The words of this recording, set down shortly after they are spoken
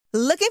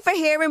Looking for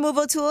hair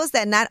removal tools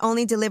that not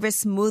only deliver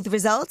smooth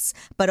results,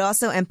 but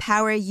also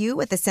empower you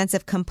with a sense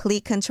of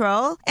complete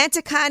control?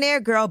 Enter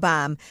Conair Girl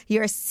Bomb,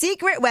 your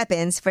secret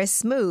weapons for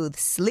smooth,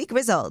 sleek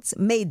results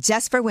made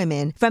just for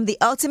women. From the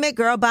ultimate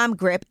Girl Bomb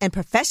grip and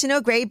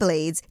professional-grade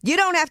blades, you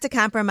don't have to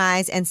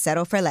compromise and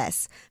settle for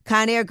less.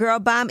 Conair Girl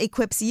Bomb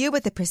equips you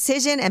with the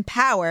precision and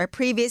power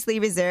previously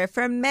reserved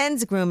for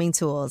men's grooming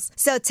tools.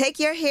 So take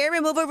your hair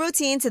removal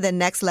routine to the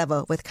next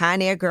level with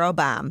Conair Girl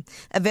Bomb.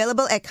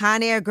 Available at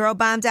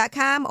ConairGirlBomb.com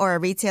or a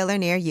retailer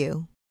near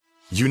you.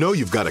 You know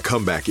you've got a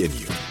comeback in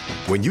you.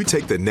 When you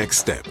take the next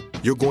step,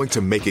 you're going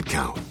to make it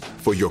count.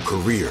 For your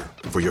career,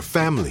 for your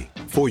family,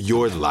 for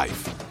your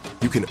life.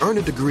 You can earn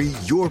a degree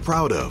you're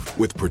proud of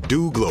with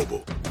Purdue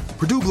Global.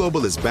 Purdue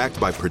Global is backed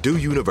by Purdue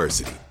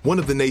University, one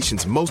of the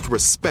nation's most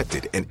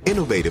respected and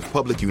innovative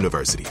public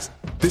universities.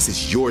 This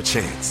is your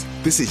chance.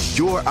 This is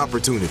your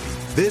opportunity.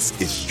 This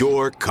is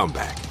your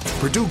comeback.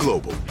 Purdue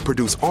Global,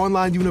 Purdue's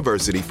online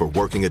university for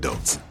working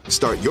adults.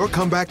 Start your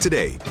comeback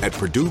today at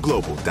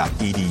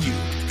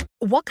purdueglobal.edu.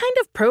 What kind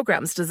of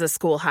programs does this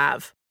school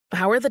have?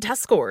 How are the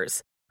test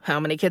scores? How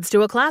many kids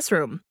do a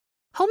classroom?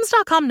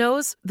 Homes.com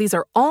knows these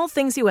are all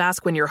things you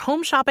ask when you're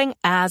home shopping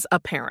as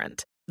a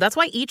parent. That's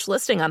why each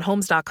listing on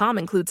Homes.com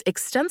includes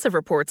extensive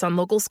reports on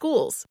local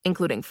schools,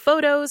 including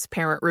photos,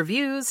 parent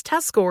reviews,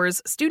 test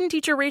scores,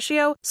 student-teacher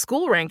ratio,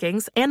 school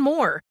rankings, and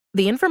more.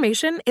 The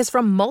information is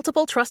from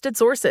multiple trusted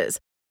sources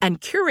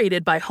and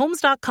curated by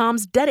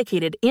Homes.com's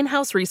dedicated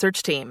in-house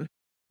research team.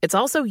 It's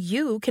also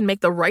you can make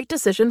the right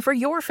decision for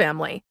your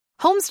family.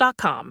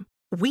 Homes.com.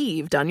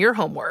 We've done your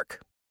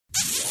homework.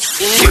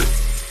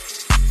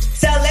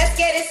 So let's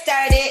get it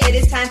started. It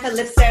is time for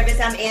Lip Service.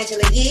 I'm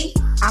Angela Yee.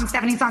 I'm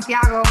Stephanie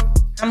Santiago.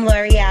 I'm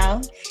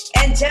L'Oreal.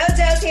 And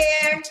JoJo's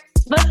here.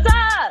 What's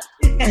up?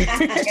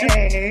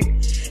 Hey.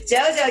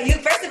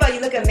 JoJo, first of all, you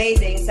look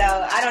amazing. So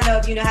I don't know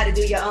if you know how to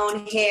do your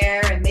own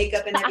hair and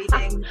makeup and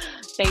everything.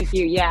 Thank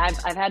you. Yeah,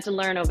 I've had to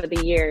learn over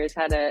the years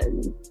how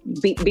to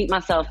beat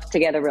myself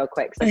together real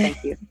quick. So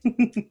thank you.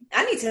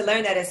 I need to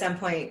learn that at some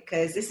point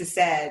because this is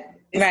sad.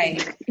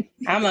 Right.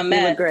 I'm a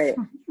mess. You look great.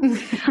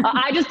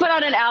 I just put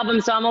out an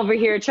album, so I'm over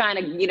here trying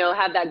to,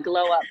 have that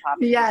glow up pop.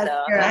 Yes,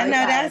 so. I know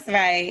that's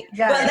right.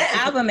 Yes. Well, that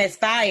album is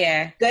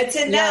fire. Good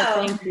to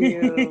know.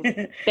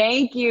 Yeah,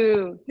 thank you. Thank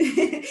you.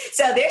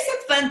 So there's some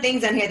fun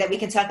things on here that we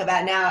can talk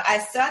about now. I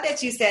saw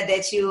that you said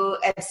that you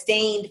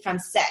abstained from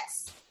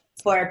sex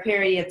for a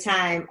period of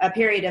time,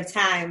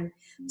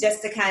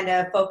 just to kind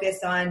of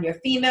focus on your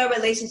female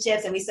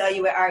relationships. And we saw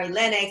you with Ari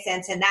Lennox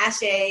and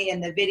Tinashe in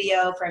the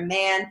video for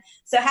Man.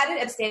 So how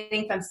did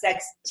abstaining from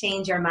sex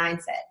change your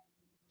mindset?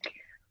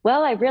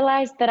 Well, I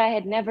realized that I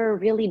had never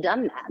really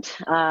done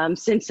that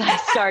since I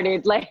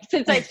started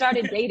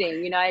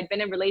dating. I had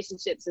been in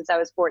relationships since I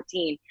was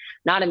 14,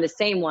 not in the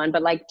same one,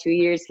 but 2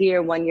 years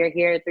here, 1 year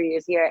here, 3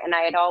 years here. And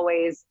I had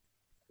always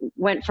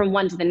went from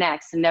one to the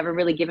next and never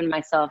really given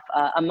myself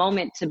a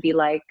moment to be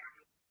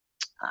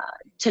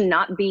to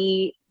not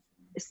be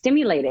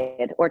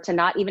stimulated or to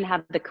not even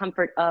have the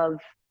comfort of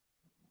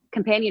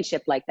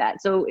companionship like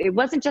that. So it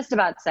wasn't just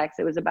about sex.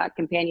 It was about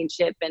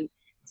companionship and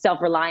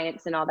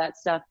self-reliance and all that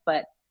stuff.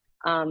 But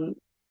I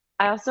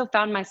also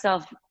found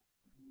myself,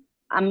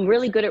 I'm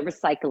really good at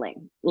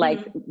recycling,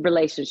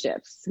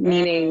 relationships,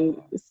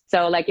 meaning,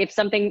 so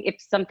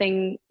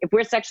if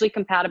we're sexually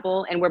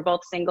compatible and we're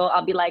both single,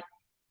 I'll be like,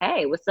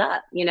 hey, what's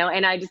up?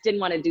 And I just didn't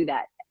want to do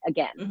that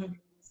again. Mm-hmm.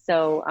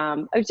 So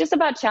it was just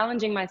about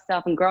challenging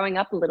myself and growing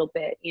up a little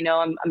bit.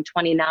 I'm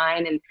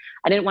 29 and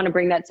I didn't want to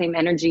bring that same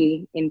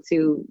energy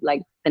into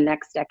the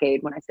next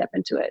decade when I step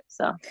into it.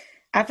 So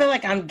I feel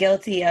like I'm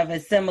guilty of a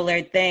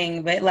similar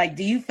thing, but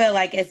do you feel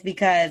like it's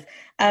because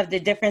of the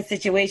different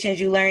situations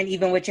you learn,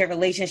 even with your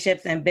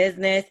relationships and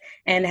business,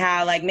 and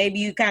how maybe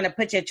you kind of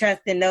put your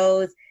trust in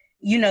those,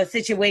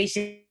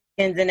 situations,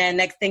 and then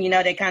next thing you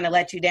know, they kind of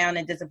let you down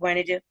and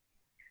disappointed you?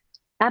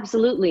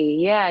 Absolutely.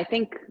 Yeah. I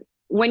think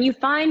when you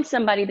find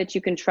somebody that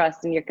you can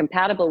trust and you're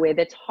compatible with,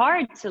 it's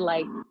hard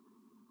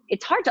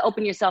to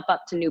open yourself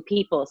up to new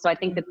people. So I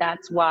think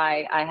that's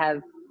why I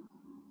have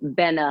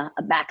been a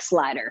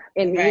backslider,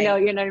 and right.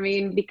 you know what I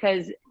mean?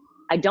 Because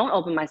I don't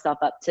open myself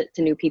up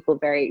to new people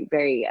very,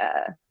 very,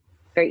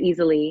 very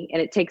easily. And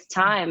it takes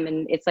time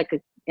and it's like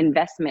an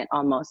investment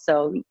almost.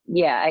 So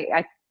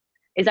yeah,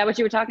 is that what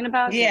you were talking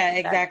about? Yeah,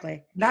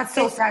 exactly. That's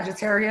so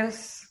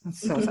Sagittarius.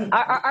 That's so Sagittarius.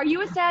 Are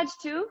you a Sag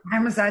too?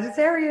 I'm a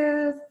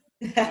Sagittarius.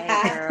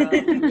 Hey,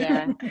 girl.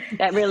 Yeah,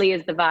 that really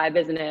is the vibe,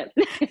 isn't it?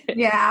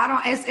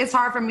 Yeah, it's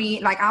hard for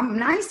me. I'm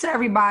nice to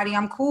everybody.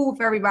 I'm cool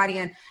with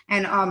everybody.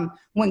 And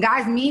when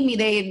guys meet me,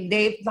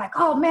 they like,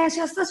 oh man,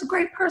 she has such a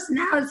great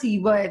personality.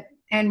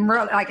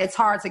 It's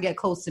hard to get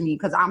close to me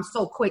because I'm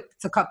so quick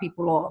to cut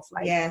people off.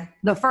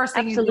 The first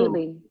thing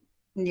Absolutely. You do.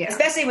 Yeah.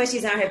 Especially when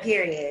she's on her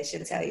period,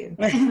 she'll tell you.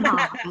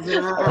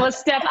 Well,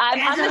 Steph,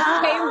 I'm the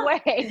same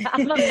way.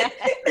 I'm a mess.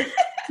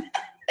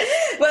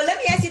 Well, let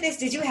me ask you this.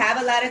 Did you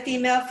have a lot of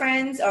female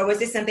friends, or was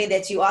this something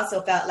that you also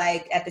felt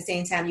like at the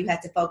same time you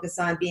had to focus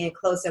on being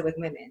closer with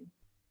women?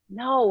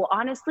 No,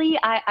 honestly,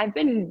 I've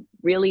been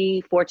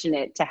really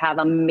fortunate to have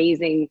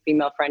amazing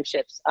female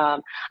friendships.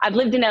 I've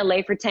lived in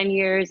LA for 10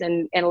 years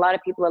and a lot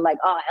of people are like,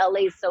 oh,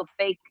 LA is so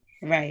fake.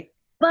 Right.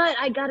 But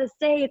I gotta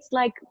say, it's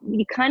like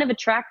you kind of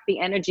attract the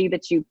energy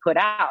that you put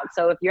out.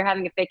 So if you're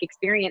having a fake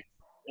experience,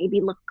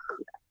 maybe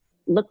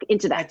look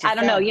into that. I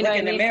don't know, you know what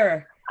I mean? Look in the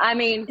mirror. I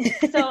mean,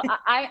 so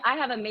I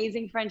have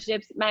amazing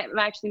friendships.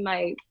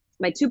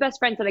 My two best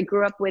friends that I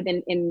grew up with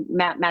in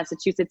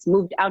Massachusetts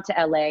moved out to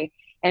LA,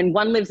 and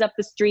one lives up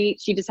the street.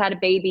 She just had a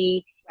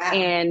baby. Wow.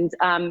 And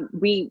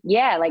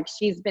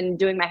she's been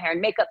doing my hair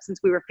and makeup since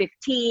we were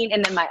 15.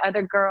 And then my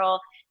other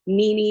girl,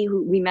 Nini,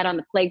 who we met on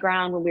the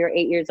playground when we were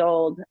 8 years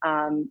old.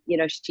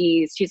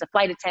 She's a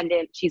flight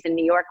attendant. She's in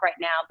New York right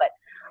now. But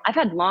I've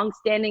had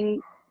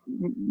long-standing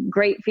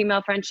great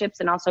female friendships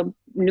and also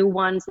new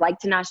ones like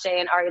Tinashe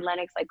and Ari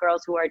Lennox, like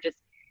girls who are just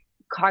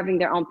carving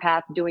their own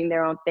path, doing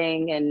their own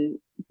thing.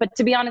 But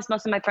to be honest,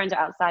 most of my friends are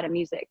outside of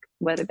music,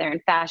 whether they're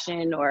in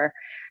fashion or,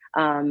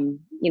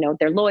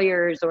 they're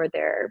lawyers or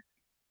they're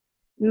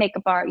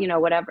makeup art,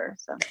 whatever.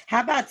 So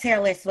how about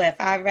Taylor Swift?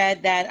 I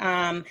read that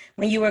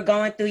when you were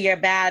going through your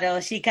battle,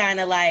 she kind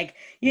of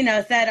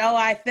said, oh,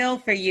 I feel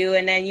for you.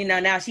 And then,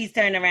 now she's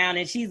turned around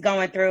and she's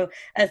going through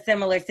a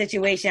similar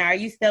situation. Are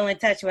you still in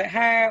touch with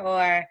her,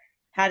 or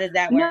how does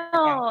that work?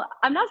 No,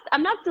 I'm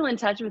not still in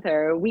touch with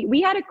her.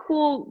 We had a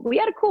cool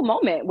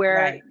moment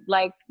where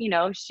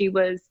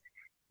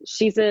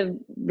she's a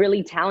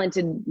really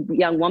talented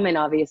young woman,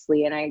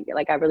 obviously. And I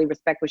really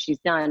respect what she's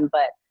done,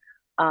 but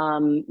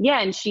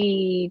and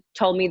she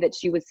told me that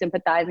she was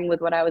sympathizing with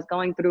what I was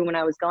going through when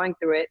I was going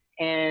through it.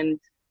 And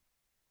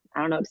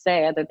I don't know what to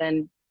say other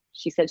than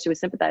she said she was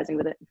sympathizing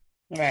with it.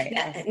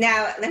 Right.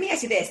 Now, let me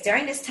ask you this.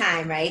 During this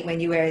time, right, when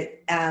you were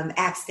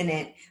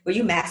abstinent, were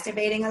you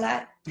masturbating a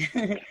lot?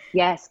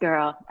 Yes,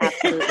 girl.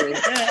 Absolutely.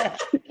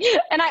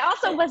 And I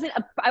also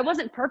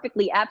wasn't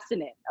perfectly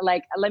abstinent.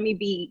 Like, let me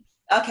be.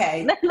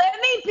 Okay. Let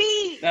me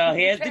be. Oh,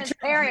 here's the truth.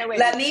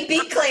 Let me be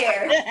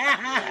clear.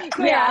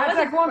 Yeah, it's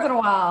like once in a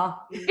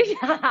while.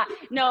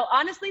 No,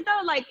 honestly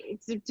though,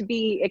 to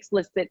be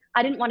explicit,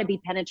 I didn't want to be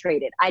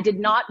penetrated. I did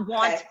not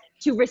want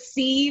to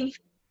receive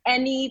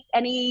any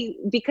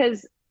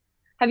because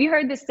have you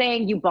heard this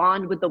saying, you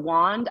bond with the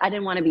wand? I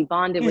didn't want to be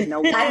bonded with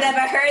no wand. I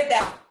never heard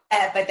that.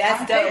 But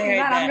that's dope.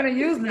 I'm going to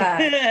use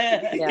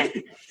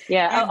that.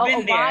 Yeah.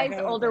 A wise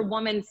older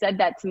woman said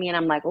that to me, and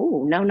I'm like,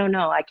 oh,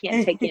 no. I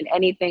can't take in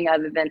anything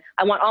other than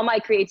I want all my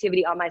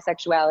creativity, all my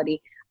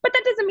sexuality. But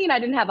that doesn't mean I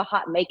didn't have a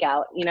hot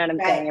makeout. You know what I'm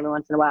saying? Every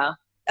once in a while.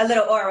 A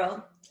little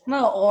oral.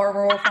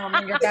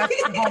 From your best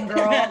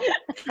homegirl.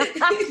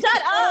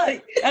 Shut up.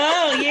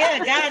 Oh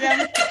yeah, got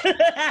him.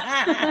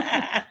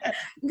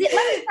 Let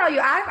me tell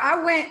you,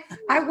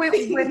 I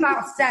went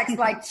without sex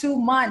like 2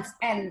 months,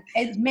 and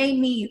it made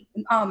me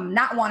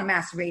not want to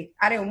masturbate.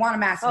 I didn't want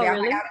to masturbate. Oh,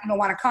 really? I didn't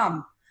want to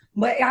come.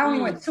 But I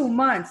only went 2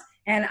 months,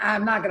 and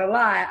I'm not gonna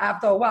lie.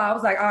 After a while, I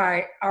was like, all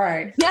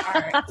right. No,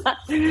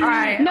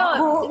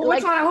 who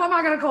am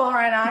I gonna call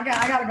right now? I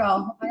gotta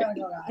go,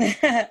 guys.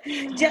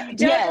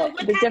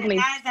 What kind of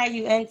guys are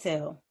you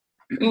into?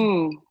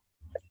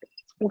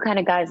 What kind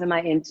of guys am I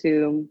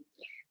into?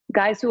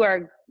 Guys who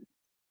are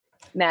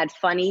mad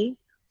funny,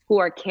 who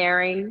are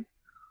caring,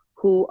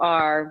 who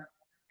are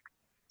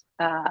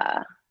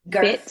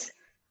fit.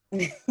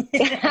 Yeah,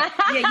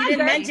 you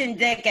didn't mention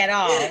dick at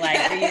all.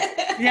 Okay.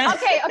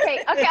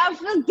 I'm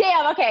just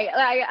damn. Okay,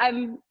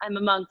 I'm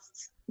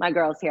amongst my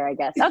girls here, I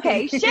guess.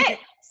 Okay, shit.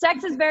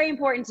 Sex is very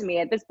important to me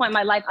at this point in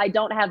my life. I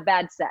don't have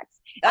bad sex.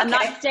 Okay. I'm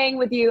not staying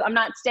with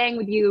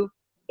you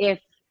if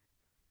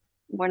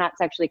we're not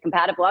sexually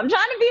compatible. I'm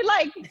trying to be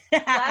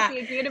classy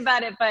and cute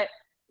about it, but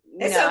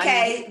it's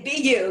okay. Be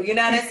you. You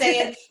know what I'm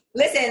saying?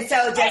 Listen.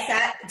 So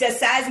does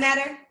size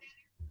matter?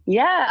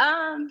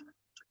 Yeah.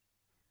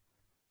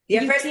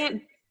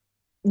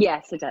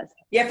 Yes, it does.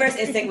 Your first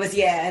instinct was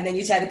and then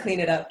you tried to clean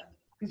it up.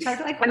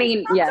 I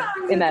mean,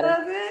 it matters.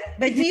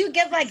 But do you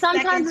give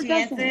second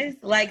chances?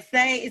 Like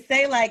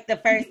say like the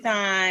first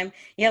time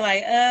you're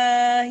like,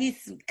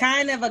 he's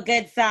kind of a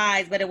good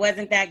size, but it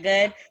wasn't that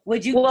good.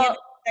 Would you give it a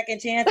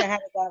second chance, or how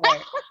does that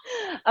work?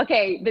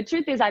 Okay, the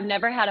truth is I've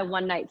never had a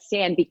one night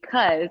stand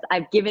because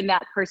I've given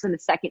that person a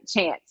second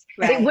chance.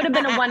 Right. It would have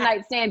been a one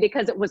night stand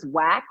because it was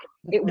whack.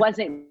 It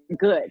wasn't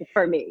good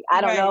for me.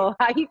 I don't know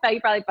how he felt. He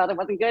probably felt it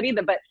wasn't good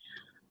either. But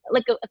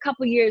like a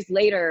couple years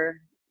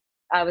later,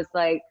 I was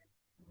like,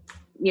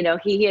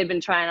 he had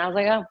been trying. I was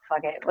like, oh,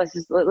 fuck it.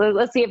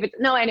 Let's see if it's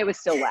no. And it was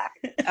still whack.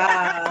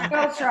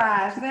 Go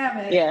try. Damn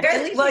it. Yeah.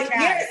 Well,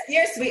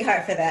 you're a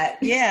sweetheart for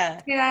that. Yeah.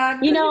 Yeah.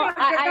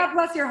 God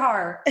bless your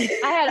heart.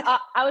 I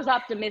was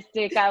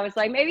optimistic. I was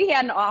like, maybe he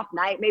had an off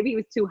night. Maybe he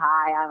was too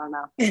high. I don't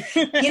know.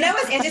 You know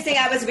what's interesting?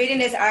 I was reading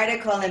this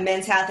article in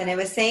Men's Health, and it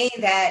was saying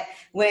that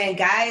when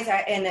guys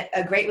are in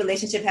a great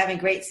relationship having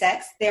great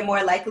sex, they're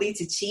more likely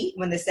to cheat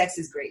when the sex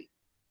is great.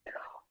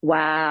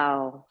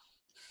 Wow.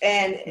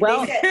 And they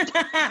said,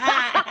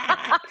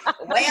 I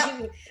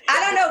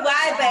don't know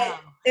why, but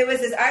There was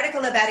this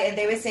article about it, and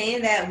they were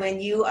saying that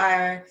when you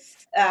are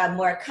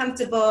more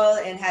comfortable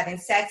in having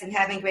sex and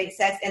having great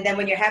sex, and then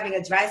when you're having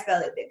a dry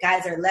spell,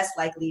 guys are less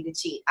likely to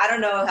cheat. I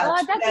don't know how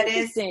true that's that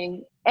interesting.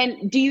 is.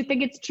 And do you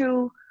think it's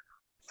true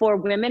for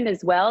women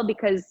as well?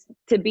 Because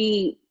to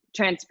be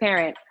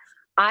transparent,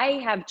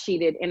 I have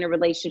cheated in a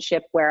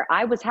relationship where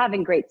I was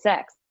having great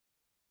sex.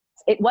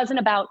 It wasn't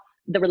about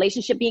the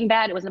relationship being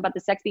bad. It wasn't about the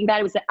sex being bad.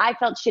 It was that I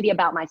felt shitty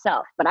about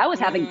myself, but I was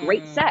having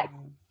great sex.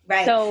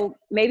 Right. So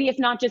maybe it's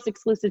not just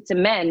exclusive to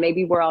men.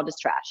 Maybe we're all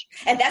just trash.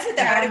 And that's what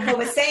the article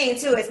was saying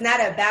too. It's not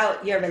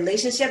about your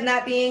relationship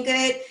not being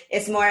good.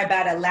 It's more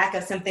about a lack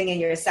of something in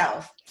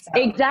yourself. So.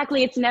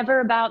 Exactly. It's never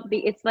about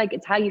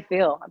it's how you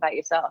feel about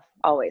yourself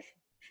always.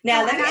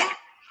 Now let me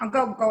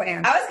go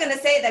Ann. I was going to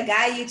say the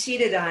guy you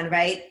cheated on,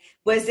 right?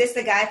 Was this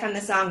the guy from the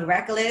song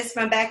Reckless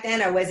from back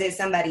then, or was it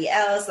somebody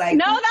else? Like,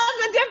 no, that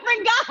was a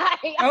different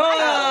guy. Oh,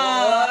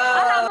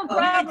 I have a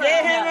problem.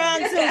 Get him wrong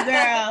too,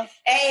 girl.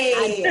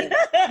 Hey.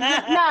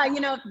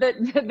 No,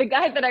 the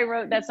guy that I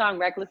wrote that song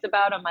Reckless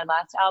about on my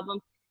last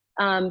album,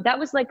 that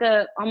was like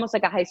almost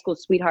like a high school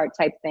sweetheart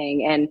type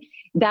thing. And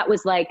that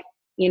was like,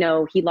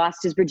 he lost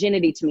his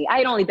virginity to me. I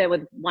had only been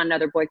with one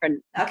other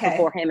boyfriend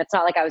before him. It's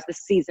not like I was the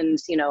seasoned,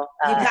 you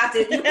popped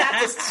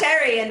this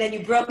cherry and then you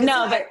broke his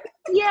heart. But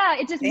yeah,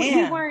 it just,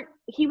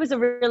 he was a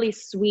really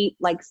sweet,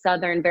 like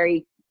Southern,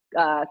 very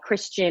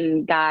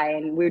Christian guy.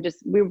 And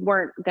we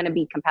weren't going to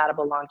be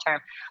compatible long term.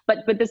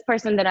 But this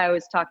person that I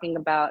was talking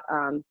about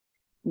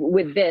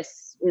with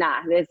this,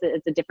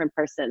 it's a different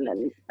person.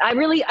 And I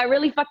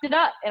really fucked it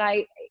up.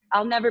 And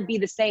I'll never be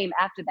the same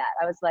after that.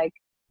 I was like,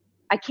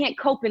 I can't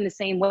cope in the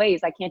same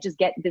ways. I can't just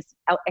get this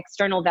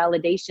external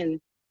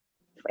validation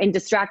and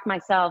distract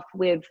myself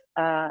with,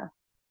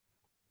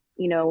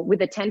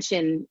 with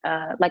attention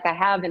like I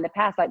have in the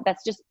past. Like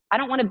that's just, I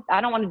don't want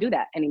to do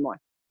that anymore.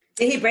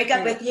 Did he break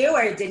up with you,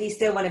 or did he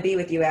still want to be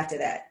with you after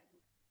that?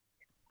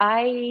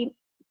 I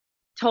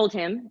told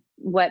him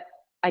what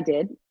I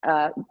did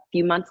a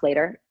few months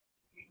later,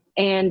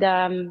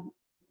 and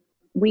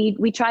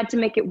we tried to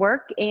make it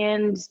work,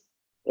 and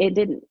it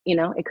didn't.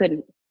 It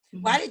couldn't.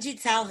 Why did you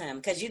tell him?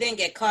 Because you didn't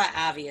get caught,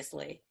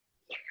 obviously.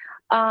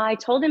 I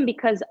told him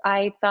because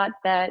I thought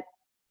that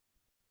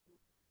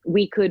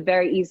we could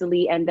very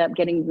easily end up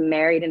getting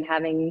married and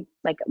having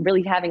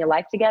a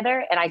life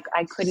together. And I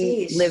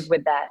couldn't live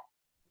with that.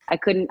 I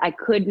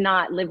could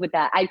not live with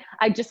that.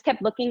 I just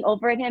kept looking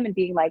over at him and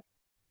being like,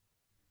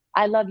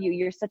 I love you.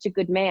 You're such a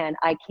good man.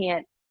 I'm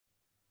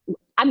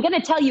going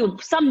to tell you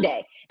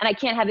someday, and I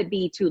can't have it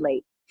be too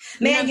late.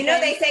 Man,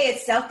 they say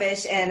it's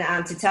selfish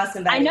and to tell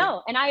somebody. I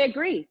know, and I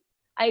agree.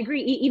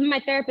 Even my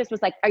therapist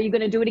was like, "Are you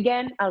going to do it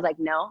again?" I was like,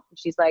 "No."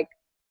 She's like,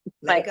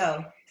 "Let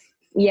go."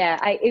 Yeah,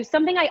 it was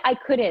something I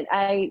couldn't.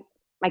 I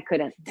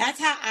couldn't. That's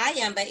how I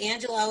am. But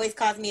Angela always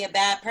calls me a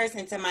bad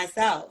person to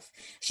myself.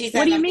 She says,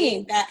 "What do you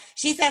mean?"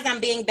 She says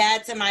I'm being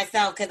bad to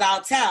myself because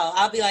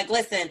I'll be like,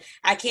 "Listen,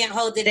 I can't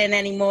hold it in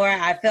anymore.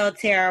 I feel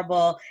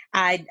terrible.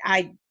 I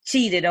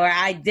cheated, or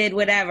I did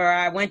whatever, or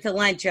I went to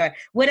lunch, or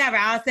whatever.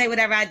 I'll say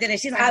whatever I did." And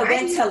she's like, I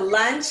went to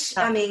lunch?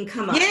 I mean,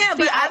 come on. Yeah,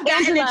 but I've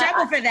gotten in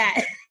trouble for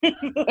that.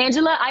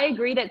 Angela, I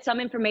agree that some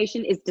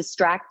information is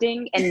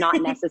distracting and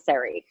not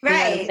necessary. Right. You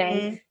know what I'm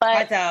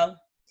saying?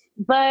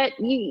 But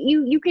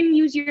you can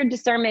use your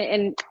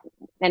discernment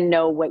and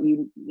know what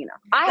you know.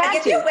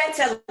 If you went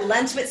to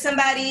lunch with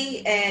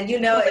somebody and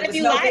but if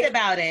you lied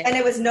about it and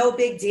it was no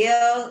big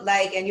deal,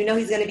 and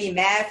he's going to be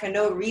mad for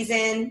no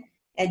reason,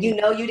 and you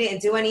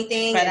didn't do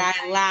anything. But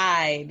I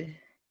lied.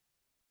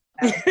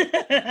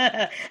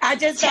 I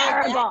just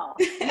terrible.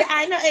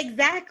 I know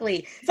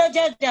exactly. So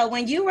JoJo,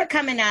 when you were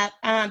coming up,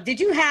 did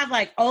you have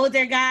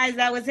older guys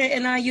that was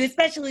hitting on you,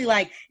 especially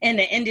in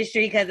the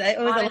industry? Because it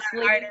was honestly, a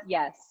lot harder.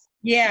 Yes.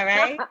 Yeah,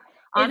 right.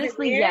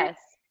 Honestly, yes.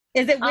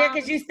 Is it weird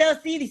because you still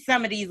see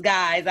some of these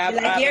guys?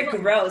 You're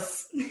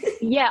gross.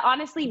 Yeah,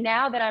 honestly,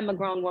 now that I'm a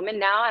grown woman,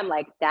 now I'm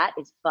like, that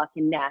is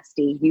fucking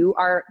nasty. You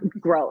are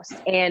gross.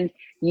 And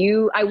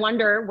I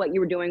wonder what you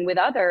were doing with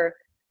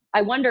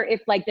I wonder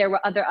if there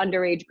were other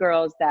underage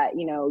girls that,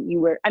 you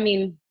were,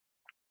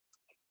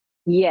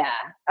 yeah.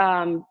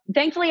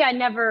 Thankfully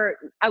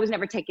I was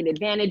never taken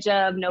advantage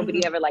of.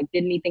 Nobody ever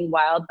did anything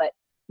wild, but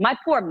my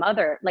poor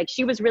mother,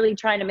 she was really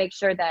trying to make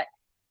sure that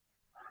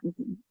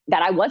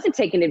I wasn't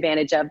taken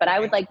advantage of, but I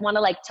would want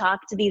to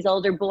talk to these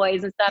older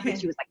boys and stuff. And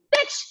she was like,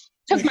 bitch,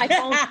 took my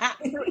phone,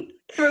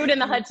 threw it in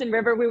the Hudson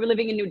River. We were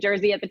living in New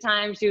Jersey at the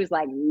time. She was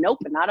like, nope,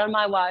 not on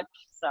my watch.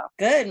 So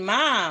good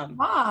mom.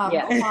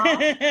 Yeah.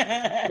 Mom.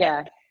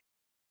 Yeah.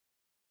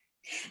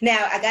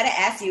 Now I got to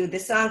ask you, the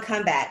song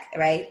Comeback,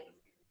 right?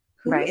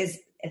 Who is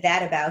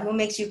that about? Who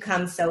makes you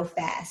come so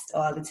fast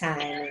all the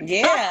time?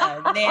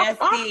 Yeah.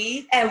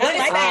 Nasty. And what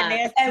is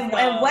fast?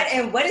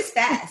 And what is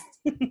fast?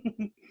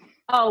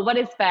 Oh, what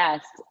is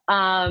fast?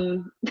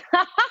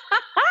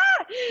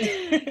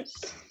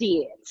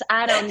 Shit.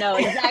 I don't know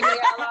exactly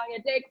how long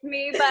it takes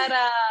me, but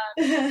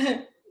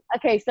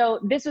okay, so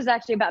this was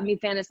actually about me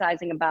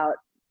fantasizing about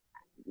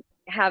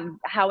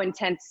how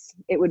intense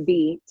it would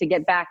be to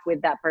get back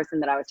with that person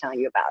that I was telling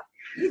you about.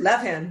 You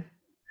love him.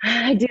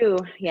 I do,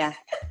 yeah.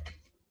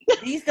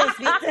 Do you still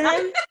speak to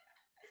him?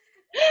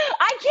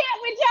 I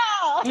can't with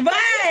y'all.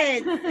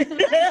 What?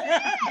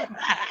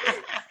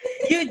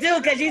 You do,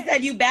 because you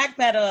said you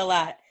backpedal a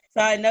lot.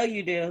 So I know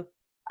you do.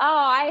 Oh,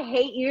 I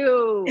hate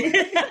you.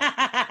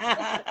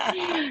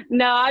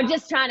 No, I'm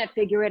just trying to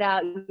figure it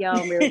out, yo.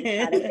 I'm really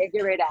trying to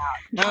figure it out.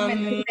 I'm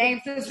in the same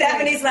situation.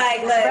 Stephanie's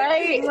like, look.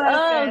 Right?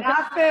 Listen,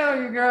 I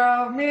feel you,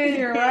 girl. Me and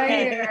you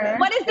right here.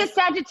 What is this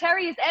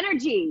Sagittarius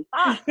energy?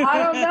 I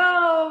don't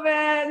know,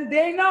 man.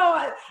 They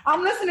know.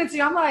 I'm listening to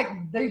you. I'm like,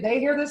 they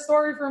hear this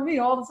story from me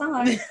all the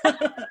time. It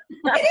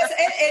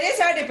is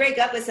hard to break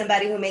up with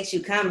somebody who makes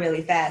you come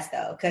really fast,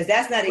 though, because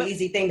that's not an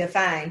easy thing to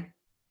find.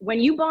 When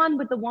you bond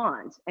with the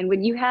wand, and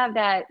when you have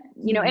that,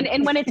 you know,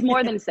 and when it's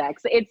more than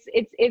sex,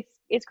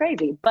 it's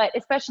crazy. But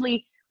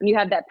especially when you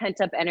have that pent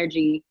up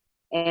energy,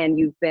 and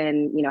you've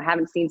been, you know,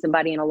 haven't seen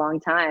somebody in a long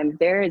time,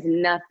 there is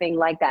nothing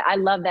like that. I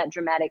love that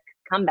dramatic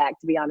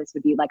comeback, to be honest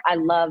with you. Like, I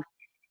love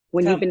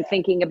when you've been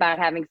thinking about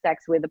having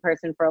sex with a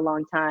person for a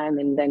long time,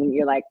 and then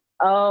you're like,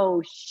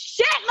 oh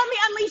shit, let me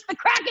unleash the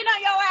Kraken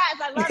on your ass.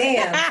 I love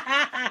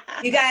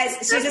it. You guys,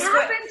 this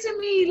happened to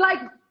me like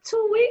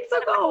 2 weeks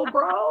ago,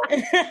 bro.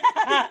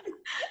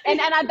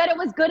 and I bet it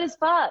was good as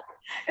fuck.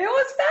 It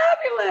was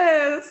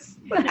fabulous.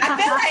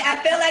 I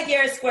feel like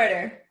you're a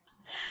squirter.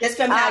 Just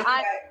from how you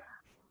are.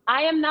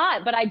 I am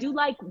not, but I'm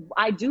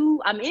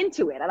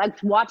into it. I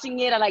like watching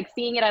it. I like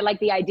seeing it. I like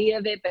the idea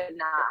of it, but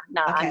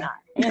nah, okay.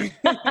 I'm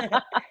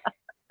not.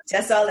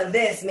 Just all of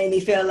this made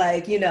me feel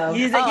like, you know.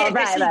 She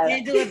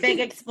did do a big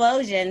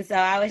explosion, so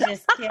I was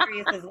just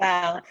curious as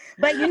well.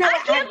 But you know I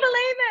can't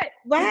believe it.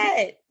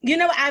 What? You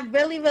know, I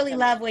really, really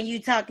love when you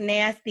talk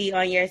nasty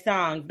on your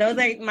songs. Those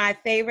are my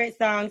favorite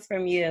songs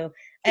from you.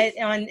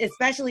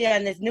 Especially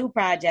on this new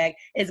project,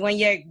 is when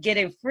you're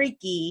getting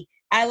freaky.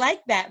 I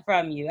like that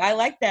from you. I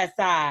like that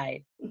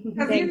side.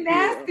 Because you're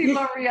nasty,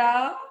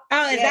 L'Oreal.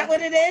 Oh, is that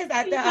what it is?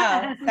 I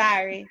thought,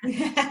 sorry.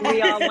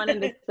 We all one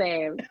and the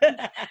same.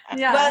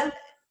 Yeah. Well,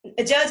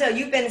 JoJo,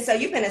 you've been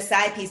a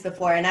side piece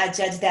before, and I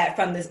judged that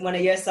from one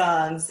of your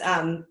songs,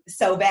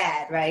 So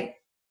Bad, right?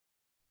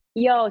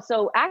 Yo,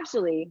 so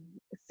actually,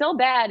 So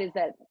Bad is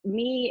that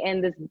me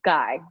and this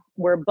guy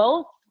were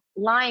both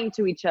lying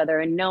to each other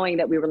and knowing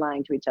that we were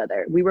lying to each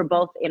other. We were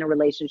both in a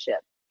relationship.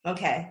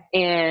 Okay.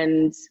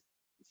 And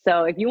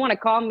so if you want to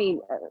call me,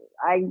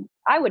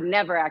 I would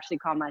never actually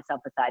call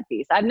myself a side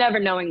piece. I've never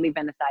knowingly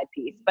been a side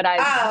piece, but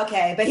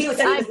okay. But he was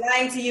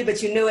lying to you,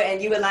 but you knew it,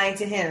 and you were lying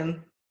to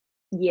him.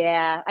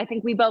 Yeah, I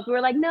think we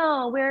were like,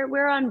 no,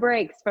 we're on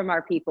breaks from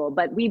our people,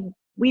 but we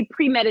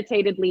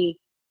premeditatedly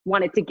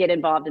wanted to get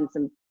involved in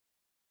some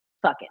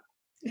fucking,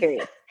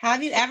 period.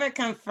 Have you ever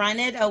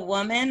confronted a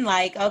woman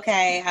like,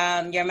 okay,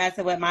 you're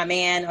messing with my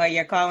man, or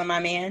you're calling my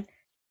man?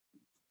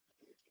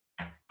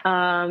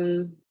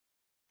 I'm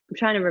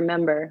trying to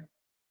remember,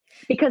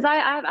 because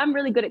I'm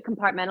really good at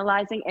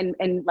compartmentalizing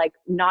and like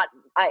not,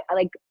 I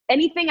like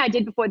anything I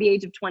did before the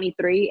age of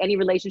 23, any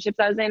relationships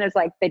I was in, it's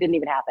like they didn't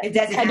even happen. It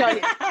doesn't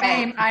happen.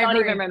 I don't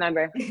even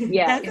remember.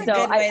 Yeah, that's a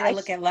good way to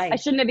look at life. I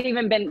shouldn't have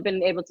even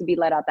been able to be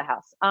let out the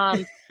house.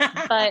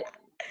 But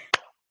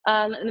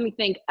let me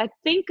think.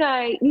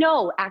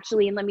 No,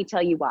 actually, and let me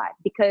tell you why.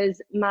 Because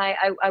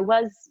I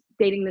was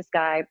dating this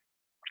guy,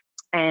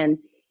 and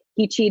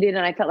he cheated,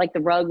 and I felt like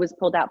the rug was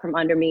pulled out from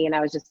under me, and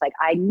I was just like,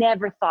 I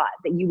never thought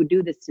that you would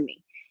do this to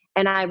me.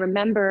 And I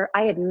remember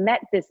I had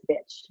met this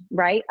bitch,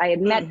 right? I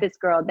had met this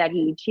girl that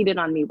he cheated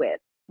on me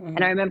with. Mm-hmm.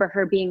 And I remember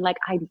her being like,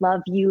 I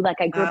love you. Like,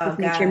 I grew up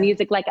listening to your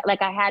music. Like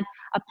I had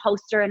a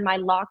poster in my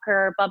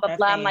locker, blah, blah,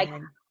 blah. I'm like,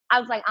 I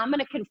was like, I'm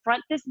going to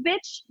confront this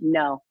bitch.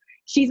 No,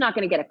 she's not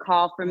going to get a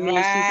call from me.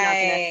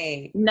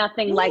 Right. She's not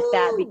nothing like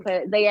that,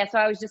 because so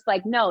I was just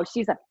like, no,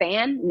 she's a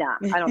fan. Nah,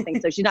 I don't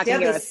think so. She's not going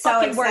to get a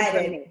fucking word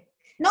from me.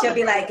 No, she'll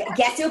be like,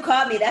 guess who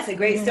called me? That's a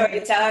great story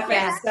to tell her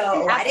friends. Yeah,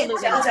 so why didn't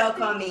JoJo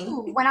call me?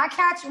 When I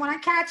catch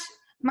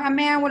my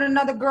man with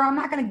another girl, I'm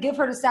not going to give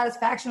her the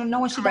satisfaction of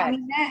knowing she got me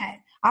mad.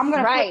 I'm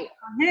going to focus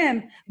on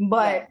him,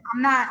 but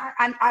I'm not.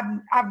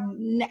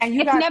 And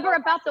you it's never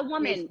about the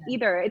woman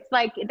either. It's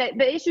like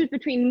the issues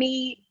between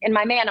me and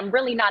my man. I'm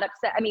really not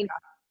upset. I mean,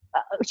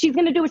 she's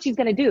going to do what she's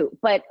going to do,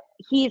 but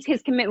his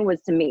commitment was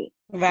to me.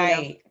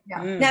 Right. You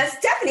know? Now,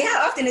 Stephanie,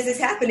 how often is this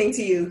happening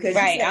to you?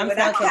 Right. I'm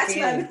so confused.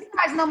 You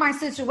guys know my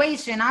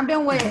situation. I've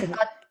been with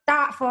a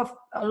thought for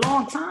a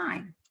long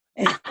time.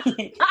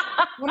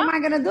 What am I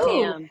going to do?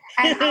 Damn.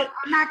 And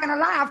I'm not going to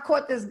lie. I've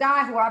caught this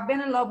guy who I've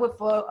been in love with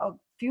for a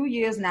few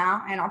years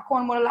now. And I've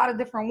caught him with a lot of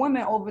different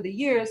women over the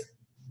years.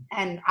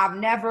 And I've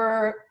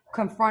never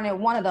confronted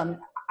one of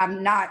them.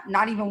 I'm not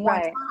even one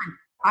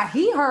time.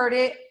 He heard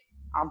it.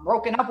 I've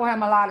broken up with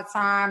him a lot of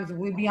times.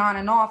 We be on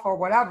and off or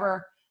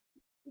whatever,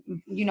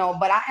 you know,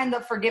 but I end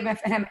up forgiving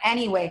for him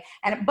anyway.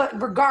 But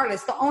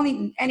regardless,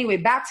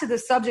 back to the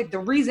subject, the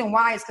reason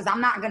why is because I'm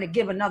not going to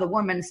give another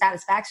woman the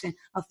satisfaction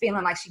of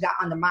feeling like she got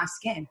under my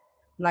skin.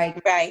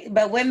 Like, right.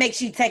 But what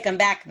makes you take him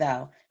back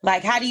though?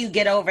 Like, how do you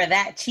get over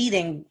that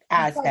cheating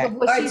aspect?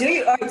 Or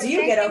do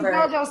you get over it?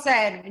 JoJo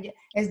said,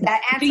 is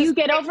that do you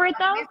get over it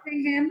though?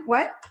 Him?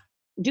 What?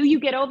 do you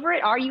get over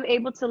it? Are you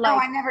able to like? No,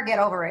 I never get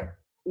over it.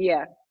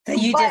 Yeah. So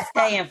you just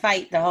stay and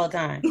fight the whole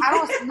time.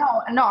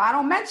 I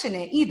don't mention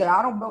it either.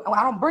 I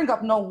don't bring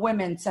up no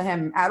women to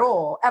him at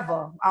all,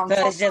 ever.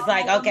 So it's just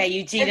like, okay,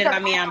 you cheated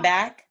on me, I'm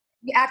back.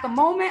 At the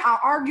moment, I'll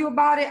argue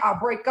about it. I'll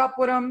break up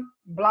with him,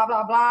 blah,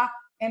 blah, blah.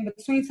 In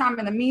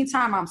the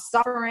meantime, I'm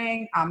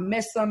suffering. I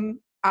miss him.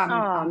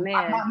 I'm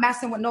not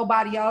messing with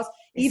nobody else.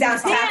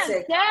 Sounds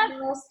toxic.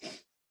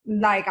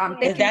 Like, I'm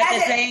thinking. Is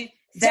that the same?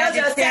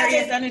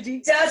 Sagittarius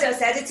energy? JoJo,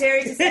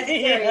 Sagittarius to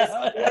Sagittarius.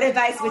 What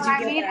advice would you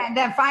give her? And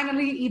then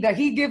finally, either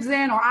he gives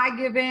in or I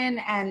give in.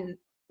 And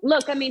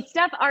look, I mean,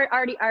 Steph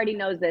already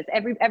knows this.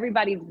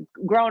 Everybody's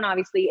grown,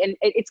 obviously, and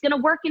it's gonna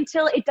work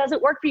until it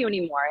doesn't work for you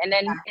anymore, and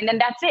then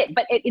that's it.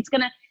 But it's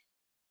gonna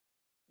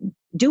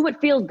do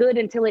what feels good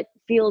until it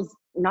feels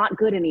not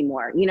good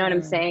anymore. You know what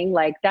I'm saying?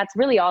 Like, that's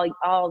really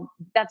all.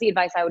 That's the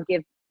advice I would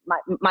give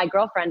my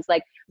girlfriends.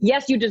 Like,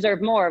 yes, you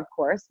deserve more, of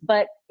course,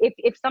 but if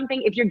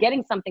you're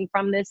getting something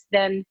from this,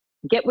 then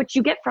get what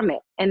you get from it,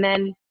 and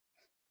then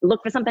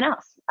look for something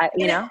else.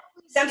 You know.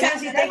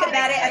 Sometimes you think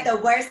about it at the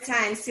worst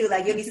times too.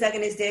 Like, you'll be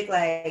sucking his dick.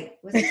 Like,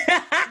 what's it? No,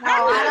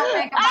 I don't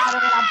think about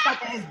it when I'm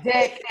sucking his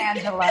dick,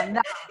 Angela.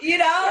 No. You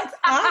know, it's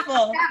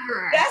awful.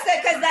 Never. That's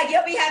it, because like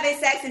you'll be having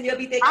sex and you'll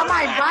be thinking, I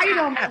might bite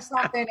him or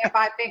something if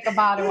I think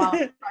about it while I'm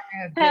sucking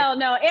his dick. Hell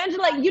no,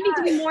 Angela, you need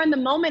to be more in the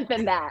moment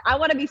than that. I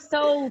want to be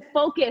so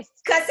focused.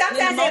 Because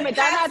sometimes it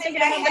pops in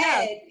your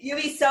head.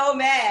 You'll be so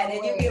mad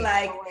and you'll be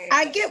like,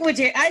 I get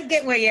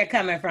where you're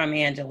coming from,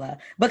 Angela,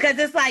 because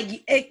it's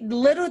like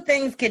little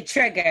things could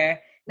trigger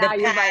the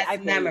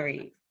past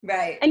memory.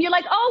 Right. And you're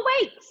like, oh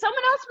wait,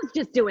 someone else was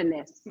just doing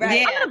this.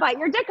 Right. I'm gonna bite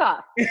your dick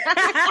off.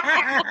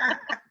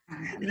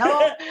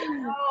 No.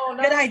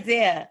 Good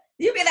idea.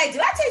 You'd be like,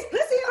 do I taste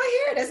pussy on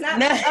here? That's not.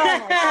 No.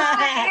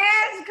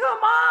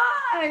 Come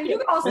on.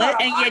 You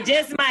and you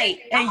just might.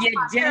 And you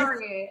just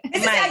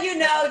This is how you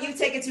know you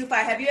take it too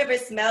far. Have you ever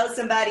smelled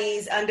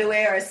somebody's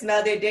underwear or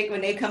smelled their dick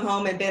when they come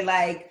home and been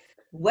like,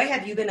 what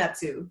have you been up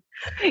to?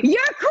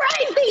 You're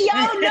crazy,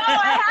 yo. No,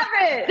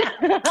 I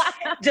haven't.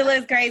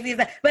 Angela's crazy.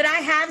 But I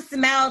have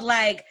smelled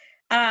like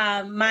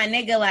my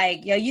nigga,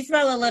 like, yo, you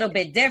smell a little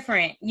bit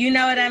different. You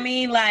know what I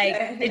mean?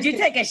 Like, did you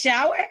take a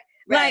shower?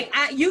 Right.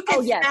 Like, you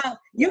can smell.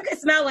 You can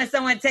smell when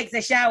someone takes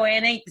a shower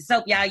and ain't the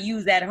soap y'all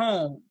use at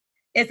home.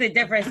 It's a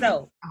different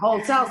soap.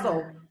 Hotel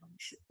soap.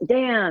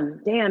 Damn.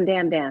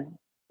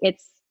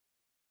 It's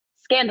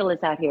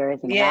scandalous out here,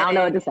 isn't it? Yeah, I don't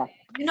know what to say.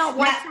 You know,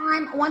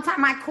 one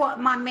time I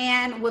caught my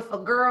man with a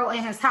girl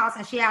in his house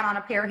and she had on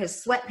a pair of his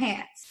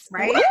sweatpants,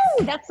 right?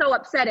 Woo! That's so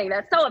upsetting.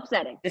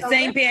 The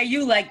same pair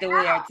you like to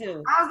wear,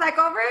 too. I was like,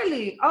 oh,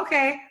 really?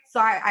 Okay.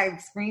 So I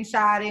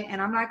screenshot it and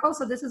I'm like, oh,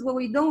 so this is what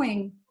we're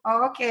doing.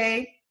 Oh,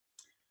 okay.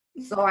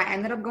 So I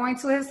ended up going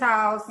to his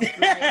house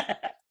like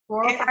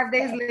 4 or 5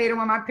 days later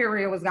when my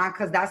period was gone,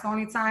 because that's the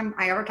only time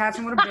I ever catch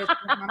him with a bitch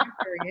on my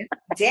period.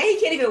 Damn, he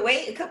can't even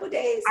wait a couple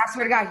days. I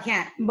swear to God, he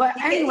can't. But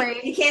anyway.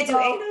 He can't do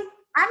anal?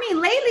 I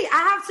mean, lately, I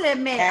have to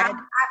admit, I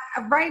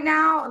right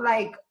now,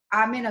 like,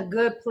 I'm in a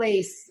good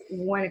place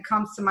when it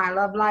comes to my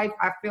love life.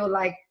 I feel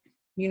like,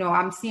 you know,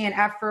 I'm seeing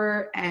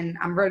effort and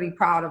I'm really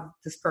proud of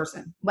this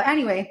person. But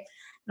anyway,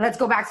 let's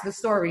go back to the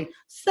story.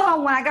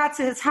 So when I got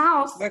to his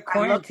house, I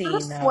looked for the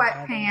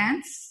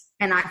sweatpants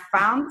and I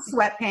found the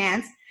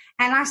sweatpants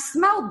and I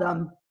smelled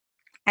them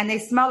and they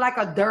smell like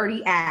a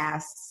dirty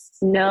ass.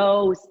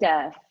 No,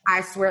 Steph.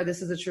 I swear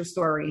this is a true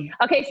story.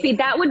 Okay, see,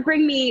 that would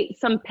bring me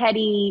some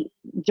petty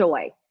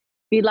joy.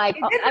 Be like,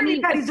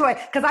 petty joy,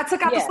 because I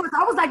took out the sweats.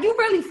 I was like, you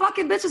really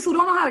fucking bitches who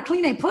don't know how to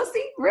clean a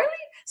pussy? Really?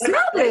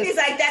 Smell this. He's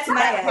like, that's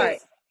my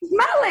ass.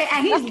 Smell it.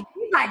 And he's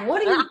like,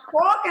 what are you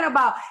talking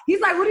about?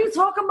 He's like, what are you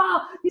talking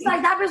about? He's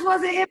like, that bitch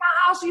wasn't in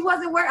my house. She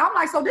wasn't where. I'm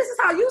like, so this is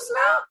how you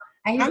smell?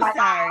 And he's like,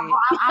 sorry.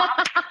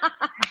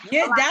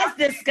 That's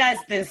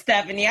disgusting,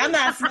 Stephanie. I'm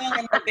not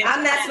smelling the bitch.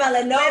 I'm not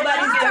smelling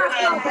nobody's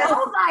dirty. I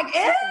was like,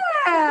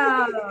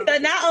 ew. So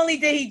not only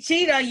did he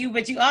cheat on you,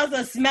 but you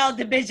also smelled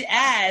the bitch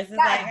ass. It's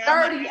like,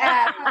 dirty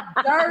ass.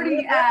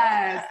 Dirty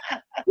ass.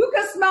 You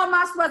can smell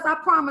my sweats. I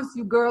promise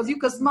you, girls. You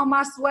can smell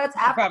my sweats.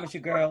 I promise you,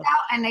 girls.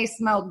 And they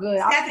smell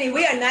good. Stephanie,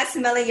 we are not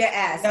smelling your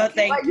ass. No,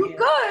 thank you. You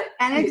good.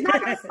 And it's not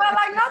going to smell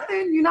like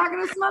nothing. You're not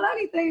going to smell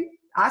anything.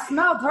 I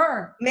smelled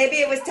her. Maybe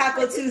it was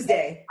Taco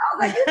Tuesday. I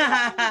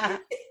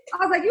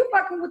was like, you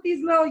fucking with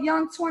these little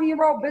young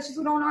 20-year-old bitches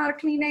who don't know how to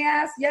clean their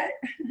ass yet?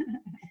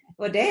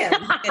 Well, damn.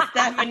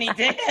 Stephanie,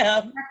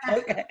 damn.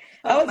 Okay.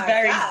 That was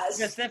very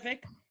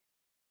specific.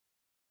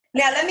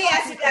 Now, let me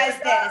ask you guys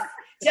this.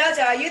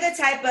 JoJo, are you the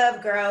type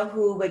of girl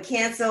who would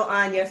cancel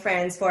on your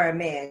friends for a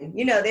man?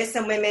 You know, there's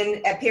some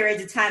women at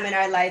periods of time in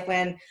our life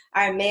when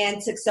our man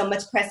took so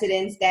much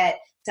precedence that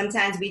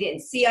sometimes we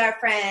didn't see our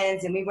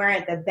friends and we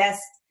weren't the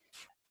best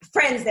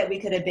friends that we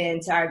could have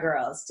been to our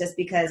girls just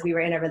because we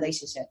were in a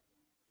relationship.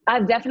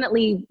 I've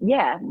definitely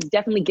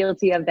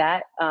guilty of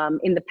that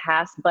in the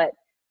past, but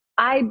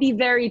I'd be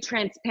very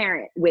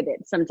transparent with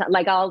it sometimes.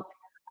 Like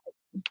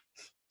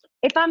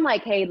if I'm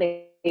like, hey,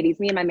 ladies,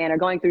 me and my man are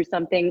going through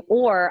something,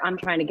 or I'm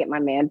trying to get my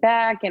man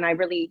back and I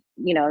really,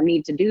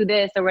 need to do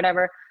this or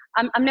whatever,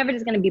 I'm never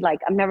just going to be like,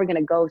 I'm never going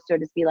to ghost or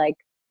just be like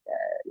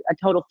a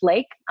total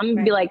flake. I'm going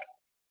to be like,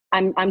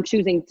 I'm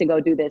choosing to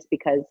go do this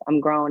because I'm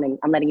grown and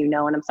I'm letting you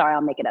know, and I'm sorry,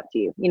 I'll make it up to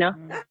you, you know?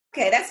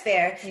 Okay, that's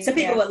fair. So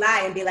people will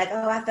lie and be like,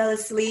 oh, I fell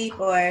asleep,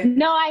 or...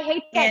 No, I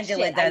hate that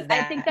Angela shit. does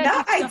that. I think that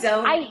No, I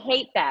don't. I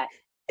hate that.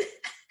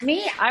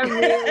 Me, I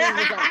really resent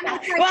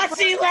that. While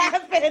she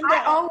laughing.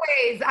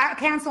 I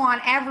cancel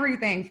on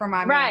everything for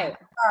my Right. man.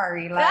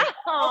 Sorry, like,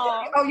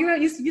 oh,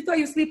 you thought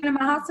you were sleeping in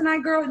my house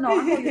tonight, girl? No,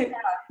 I'm going to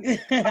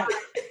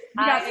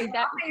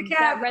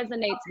that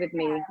resonates with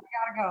me. You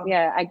gotta go.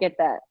 Yeah, I get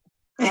that.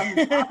 I'm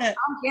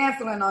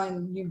canceling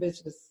on you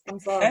bitches. I'm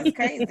sorry. That's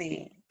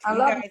crazy. I You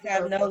love guys you.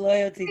 have no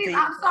loyalty to you.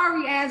 I'm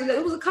sorry, Angela.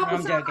 It was a couple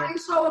I'm times joking. I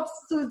didn't show up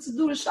to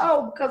do the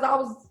show because I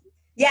was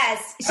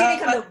Yes, she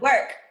didn't come to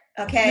work,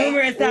 okay?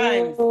 Numerous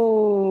times.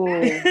 Ooh.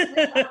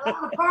 a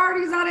lot of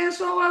parties I didn't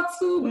show up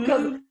to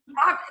because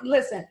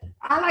listen,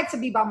 I like to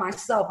be by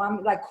myself.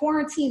 I'm like,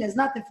 quarantine is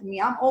nothing for me.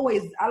 I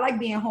like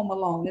being home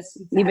alone.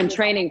 You've been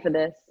training for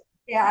this.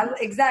 Yeah,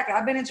 exactly.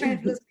 I've been in training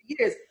for this for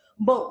years.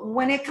 But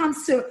when it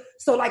comes to,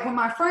 so like when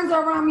my friends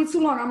are around me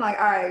too long, I'm like,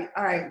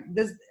 all right,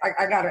 this,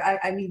 I got her.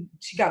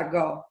 She got to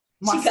go.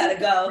 She got to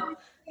go.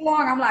 Too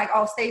long, I'm like,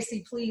 oh,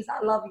 Stacey, please,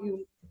 I love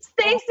you.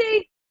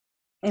 Stacey.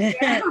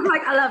 Yeah, I'm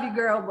like, I love you,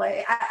 girl,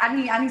 but I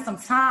need some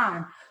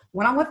time.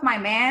 When I'm with my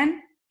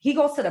man, he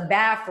goes to the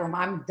bathroom.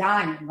 I'm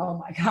dying. Oh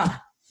my God.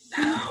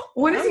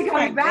 When is he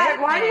coming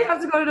back? Why do you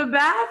have to go to the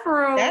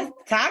bathroom? That's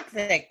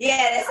toxic.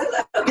 Yeah, that's a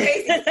little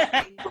crazy.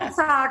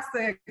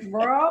 Toxic,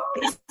 bro.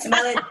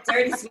 Smelling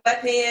dirty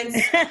sweatpants.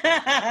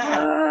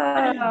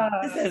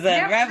 This is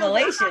a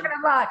revelation.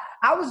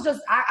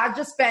 I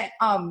just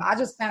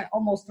spent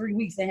almost 3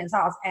 weeks in his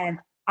house, and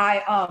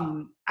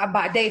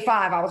by day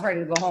 5 I was ready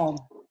to go home.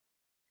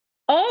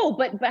 Oh,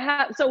 but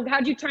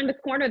how'd you turn the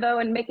corner though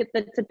and make it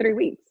to 3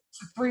 weeks?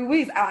 3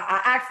 weeks.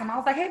 I asked him. I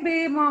was like, "Hey,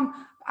 babe,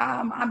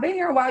 I've been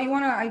here a while.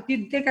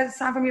 You think it's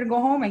time for me to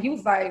go home?" And he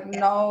was like,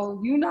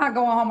 "No, you're not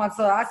going home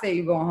until I say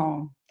you're going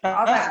home."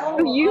 I was like,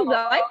 "Oh, you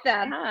like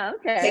that, huh?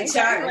 Okay, take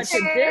charge. What to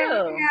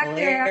do?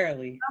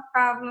 Clearly, no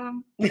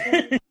problem."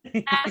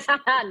 Now,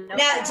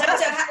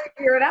 JoJo,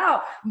 figure it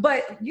out.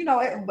 But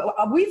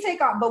we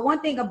take our. But one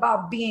thing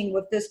about being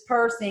with this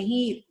person,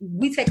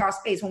 we take our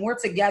space when we're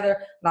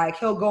together. Like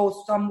he'll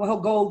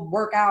go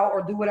work out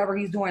or do whatever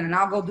he's doing, and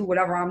I'll go do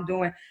whatever I'm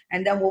doing,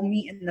 and then we'll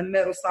meet in the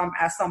middle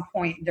at some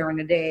point during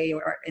the day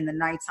or in the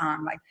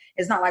nighttime. Like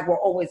it's not like we're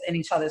always in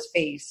each other's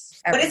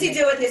face. What does he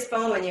do with his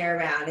phone when you're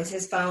around? Is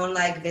his phone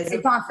like visible?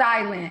 It's on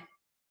silent.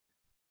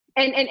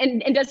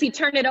 And does he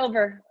turn it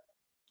over?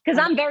 Because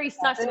I'm very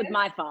sus with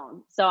my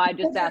phone. So I'm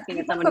just asking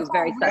if someone who's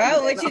very sus.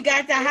 Oh, what you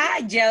got to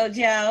hide,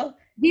 JoJo?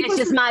 It's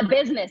just my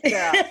business,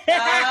 girl.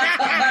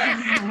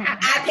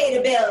 I pay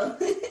the bill.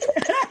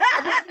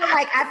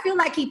 I feel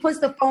like he puts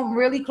the phone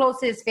really close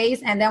to his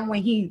face, and then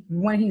when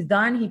he's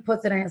done, he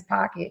puts it in his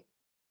pocket.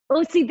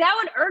 Oh, see, that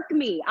would irk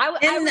me. I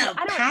don't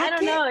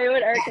know. It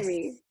would irk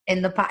me.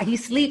 In the pocket. He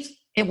sleeps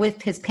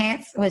with his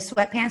pants, with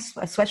sweatpants,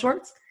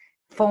 sweatshorts,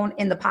 phone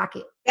in the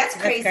pocket. That's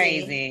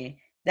crazy.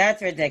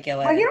 That's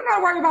ridiculous. Well, you don't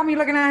gotta worry about me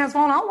looking at his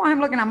phone. I don't want him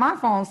looking at my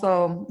phone,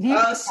 so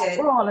shit.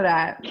 Do all of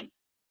that.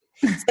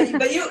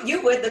 But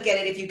you would look at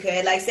it if you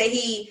could. Like, say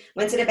he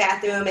went to the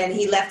bathroom and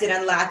he left it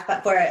unlocked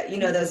for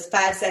those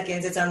 5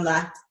 seconds. It's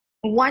unlocked.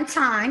 One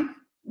time,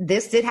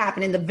 this did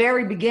happen in the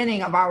very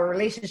beginning of our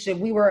relationship.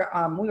 We were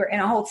in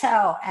a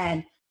hotel,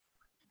 and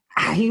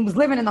he was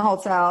living in the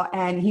hotel,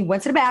 and he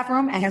went to the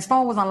bathroom, and his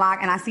phone was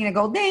unlocked, and I seen it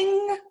go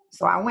ding.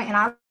 So I went and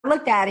I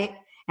looked at it.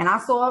 And I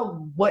saw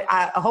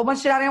a whole bunch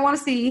of shit I didn't want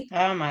to see.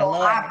 Oh my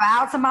Lord! I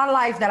vowed to my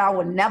life that I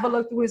would never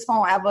look through his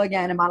phone ever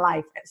again in my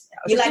life.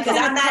 You like, because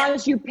I'm not.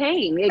 Because you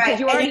paying, because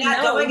you already not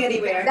know. Going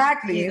anywhere.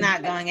 Exactly. He's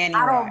not going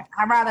anywhere.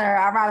 I'd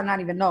rather not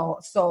even know.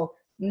 So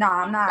no,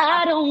 I'm not.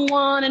 I don't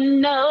want to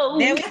know.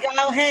 There we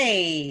go.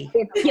 Hey,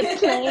 if you're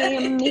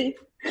playing me,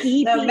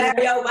 no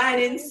Mario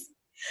Winans.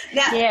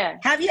 Now, yeah.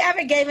 Have you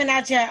ever given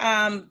out your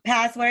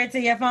password to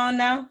your phone?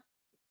 No.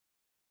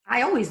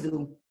 I always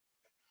do.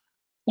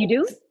 You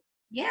do?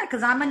 Yeah,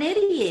 because I'm an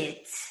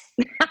idiot.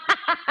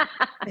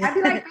 I'd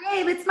be like,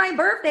 babe, it's my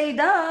birthday,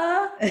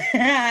 duh.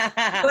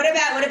 What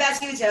about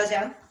you,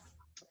 JoJo?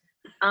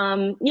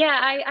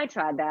 Yeah, I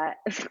tried that.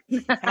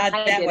 How'd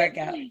that work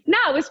out? No,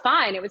 it was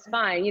fine. It was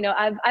fine.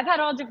 I've had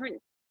all different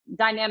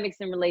dynamics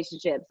in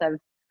relationships.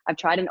 I've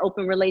tried an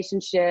open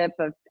relationship.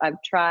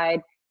 I've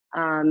tried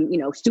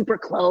super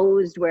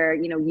closed where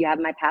you have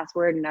my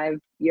password and I have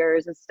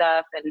yours and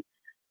stuff,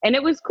 and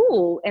it was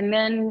cool. And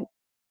then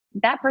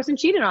that person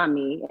cheated on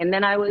me, and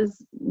then I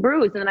was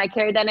bruised, and then I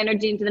carried that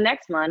energy into the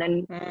next one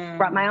and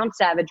brought my own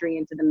savagery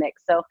into the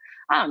mix. So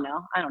I don't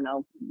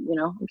know.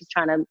 I'm just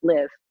trying to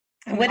live.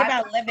 What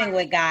about living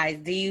with guys?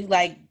 Do you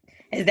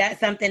is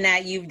that something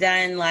that you've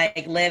done,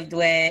 like lived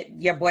with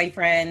your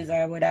boyfriends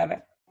or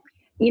whatever?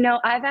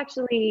 I've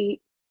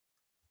actually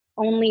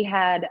only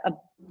had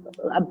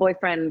a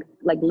boyfriend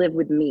live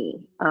with me.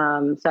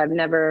 So I've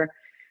never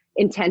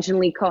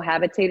intentionally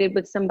cohabitated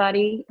with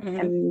somebody.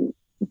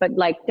 But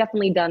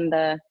definitely done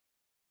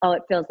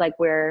it feels like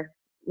we're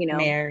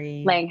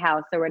married, playing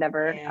house or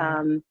whatever.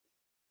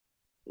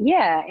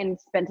 And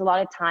spent a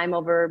lot of time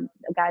over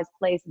a guy's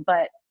place,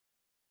 but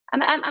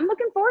I'm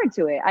looking forward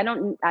to it.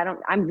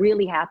 I'm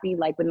really happy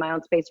like with my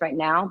own space right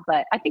now,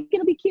 but I think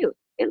it'll be cute.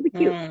 It'll be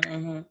cute.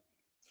 Mm-hmm. When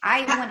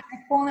I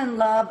fall in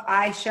love,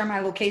 I share my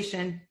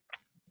location.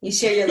 You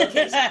share your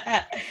location.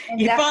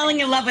 You're falling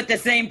in love with the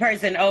same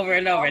person over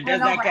and over. Does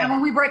that count? And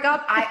when we break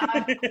up,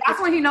 that's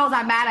when he knows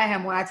I'm mad at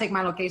him, when I take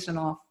my location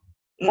off.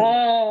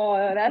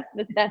 Oh, that's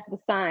the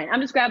sign.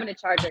 I'm just grabbing a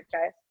charger,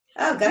 guys.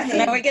 Oh, go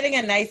ahead. No, we're getting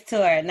a nice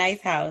tour, a nice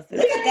house.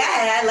 Look at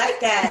that. I like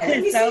that.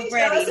 Let me so see.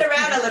 pretty. Show us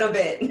around a little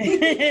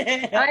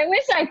bit. I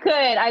wish I could.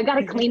 I got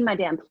to clean my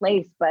damn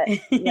place, but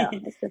no.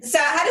 So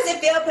how does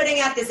it feel putting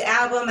out this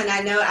album? And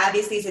I know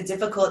obviously it's a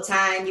difficult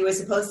time. You were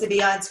supposed to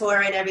be on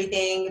tour and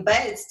everything, but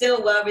it's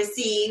still well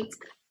received.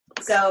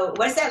 So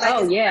what's that like?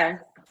 Oh, yeah.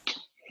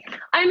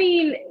 I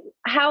mean,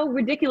 how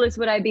ridiculous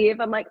would I be if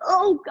I'm like,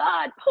 oh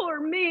God,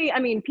 poor me. I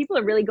mean, people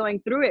are really going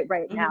through it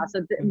right now.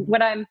 So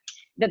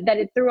that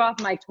it threw off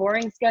my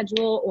touring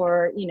schedule,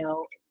 or,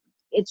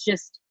 it's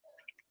just,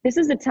 this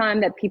is a time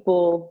that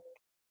people,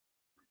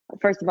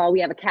 first of all,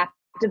 we have a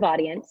captive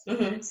audience.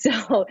 Mm-hmm.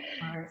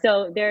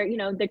 So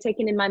they're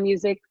taking in my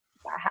music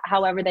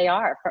however they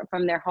are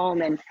from their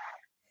home. And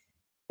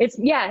it's,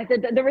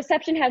 the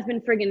reception has been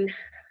friggin'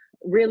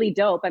 really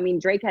dope. I mean,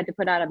 Drake had to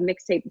put out a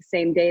mixtape the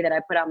same day that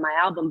I put out my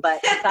album,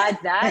 but besides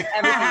that,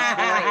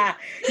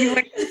 everything's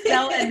great. You were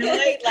so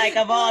annoyed, like,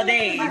 of all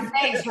days.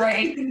 Thanks,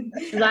 Drake.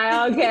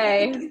 Like,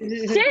 okay,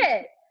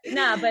 shit.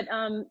 Nah, but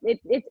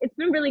it's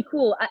been really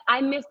cool.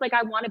 I miss, like,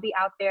 I want to be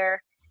out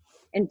there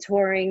and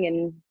touring,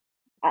 and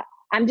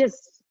I'm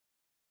just,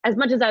 as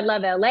much as I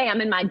love LA,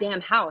 I'm in my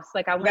damn house.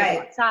 Like, I want to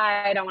go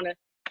outside. I want to,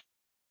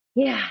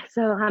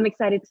 so I'm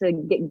excited to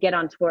get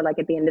on tour, like,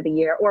 at the end of the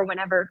year or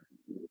whenever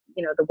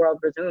the world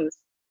resumes.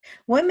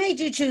 What made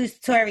you choose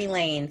Tory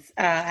Lanez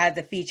as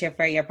a feature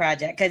for your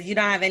project? Because you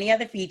don't have any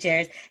other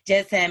features,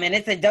 just him, and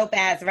it's a dope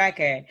ass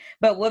record.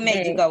 But what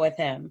made you go with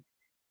him?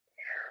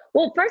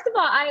 Well, first of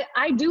all,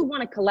 I do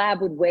want to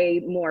collab with way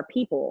more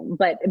people,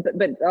 but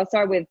I'll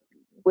start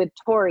with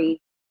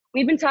Tory.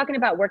 We've been talking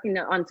about working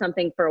on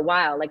something for a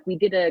while. Like, we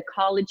did a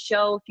college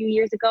show a few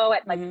years ago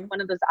at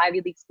one of those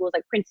Ivy League schools,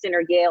 like Princeton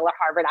or Yale or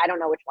Harvard. I don't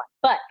know which one,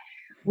 but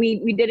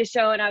we did a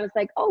show, and I was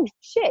like, oh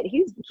shit,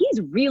 he's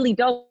really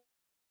dope.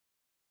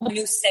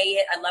 You Say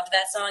It, I love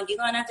that song. You're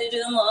gonna have to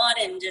do more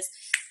than just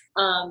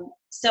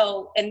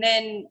and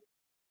then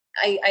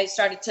I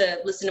started to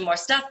listen to more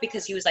stuff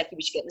because he was like,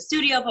 we should get in the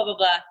studio, blah blah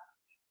blah.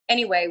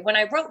 Anyway, when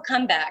I wrote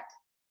Comeback,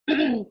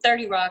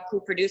 30 Rock,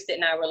 who produced it,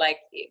 and I were like,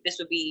 this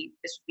would be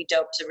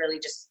dope to really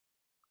just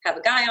have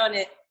a guy on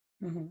it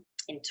and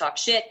talk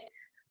shit.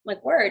 I'm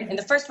like, word. And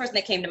the first person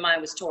that came to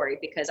mind was Tory,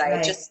 because I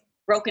had just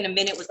Broken a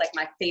Minute was like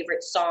my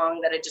favorite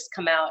song that had just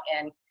come out.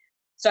 And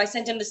so I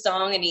sent him the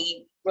song, and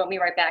he wrote me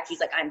right back. He's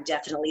like, I'm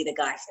definitely the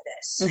guy for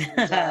this.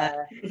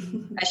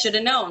 And, I should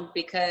have known,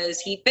 because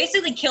he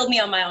basically killed me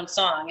on my own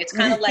song. It's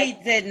kind of like...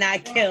 He did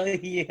not kill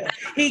you.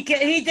 He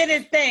did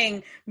his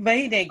thing, but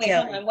he didn't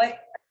kill you.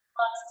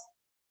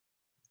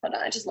 Hold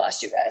on, I just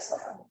lost you guys.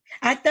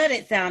 I thought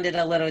it sounded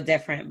a little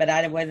different, but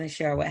I wasn't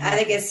sure what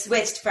happened. I think it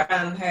switched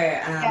from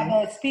her.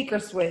 The speaker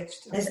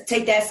switched. Let's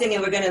take that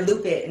singing. We're going to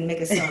loop it and make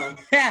a song.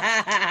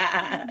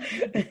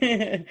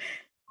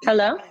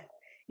 Hello?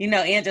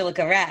 Angela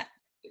can rap.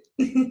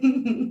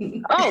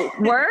 Oh,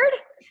 word?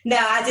 No,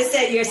 I just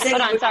said you're singing.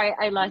 Hold on, sorry,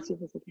 I lost you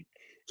for a second.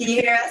 Can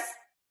you hear us?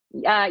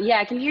 Yeah,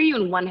 I can hear you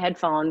in one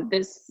headphone.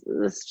 This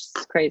is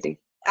crazy.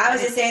 I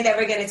was just saying that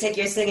we're going to take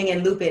your singing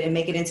and loop it and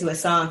make it into a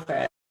song for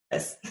us.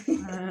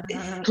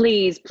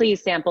 Please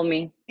sample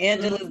me.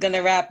 Angela's going to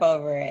rap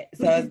over it,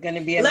 so it's going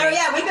to be Laura,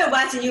 we've been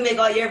watching you make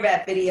all your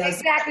rap videos.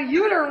 Exactly.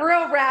 You're the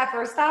real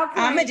rapper. Stop.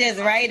 I'm going to just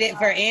write it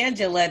for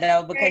Angela,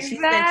 though, because she's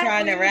been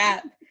trying to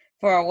rap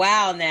for a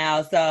while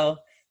now. So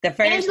the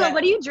first Angela,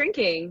 what are you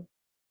drinking?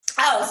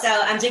 Oh, so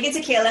I'm drinking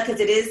tequila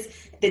because it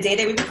is the day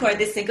that we record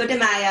this, Cinco de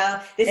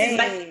Mayo.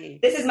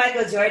 This is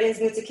Michael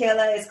Jordan's new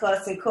tequila. It's called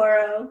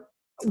Cincoro.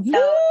 Woo,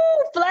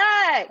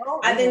 flag!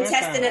 I've been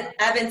testing it.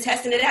 I've been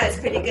testing it out. It's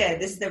pretty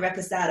good. This is the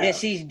Reposado. Yeah,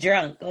 she's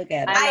drunk. Look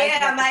at her. I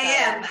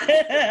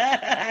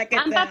am.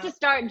 I'm about to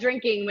start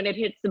drinking when it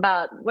hits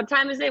about, what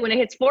time is it? When it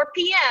hits 4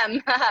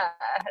 p.m.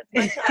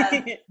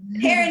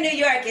 Here in New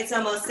York, it's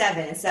almost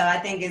 7, so I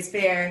think it's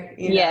fair.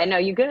 Yeah, no,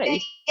 you good.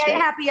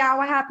 Happy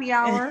hour.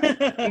 Now,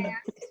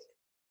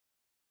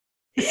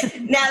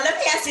 let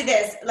me ask you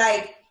this.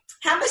 Like,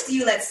 how much do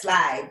you let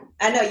slide?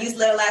 I know you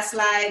let a lot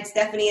slide,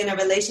 Stephanie, in a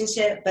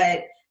relationship,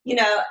 but,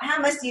 how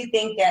much do you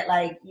think that,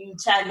 like, you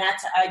try not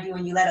to argue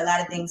and you let a lot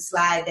of things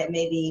slide that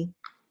maybe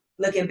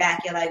looking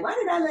back, you're like, why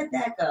did I let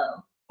that go?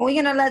 Are we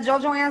going to let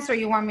JoJo answer, or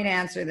you want me to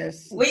answer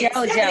this?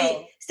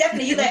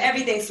 Stephanie, you let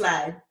everything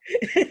slide.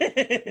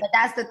 But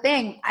that's the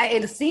thing.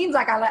 It seems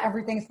like I let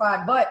everything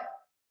slide, but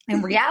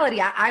in reality,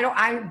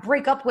 I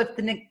break up with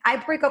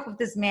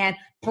this man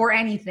for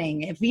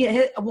anything. If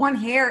one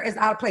hair is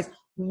out of place,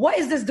 what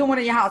is this doing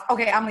in your house?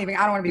 Okay, I'm leaving.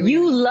 I don't want to be with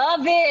you. You love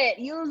it.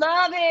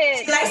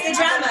 She likes the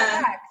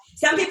drama.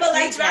 Some people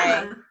like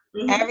drama.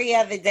 Every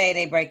other day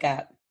they break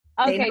up.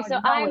 Okay, so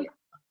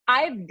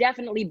I've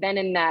definitely been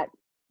in that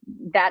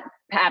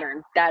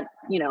pattern. That,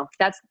 you know,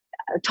 that's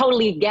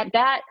totally get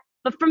that.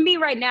 But for me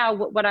right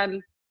now,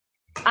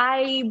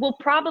 I will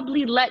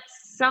probably let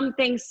some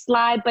things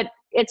slide, but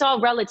it's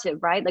all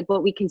relative, right? Like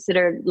what we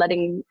consider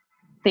letting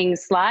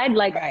things slide.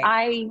 Like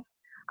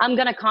I'm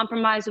gonna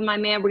compromise with my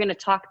man. We're gonna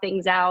talk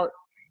things out.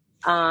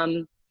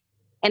 And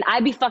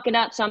I be fucking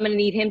up, so I'm gonna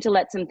need him to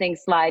let some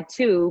things slide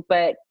too.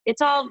 But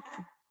it's all,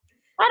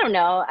 I don't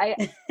know.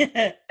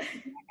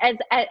 As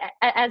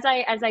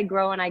I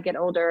grow and I get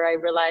older, I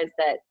realize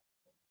that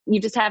you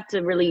just have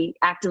to really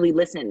actively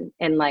listen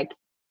and like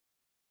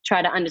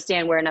try to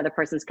understand where another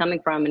person's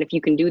coming from. And if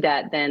you can do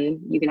that, then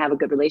you can have a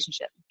good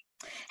relationship.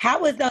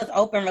 How was those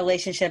open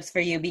relationships for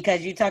you?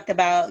 Because you talked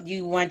about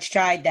you once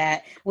tried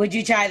that. Would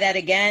you try that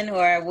again,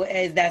 or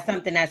is that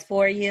something that's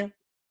for you?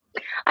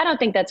 I don't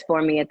think that's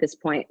for me at this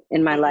point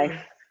in my life.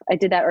 I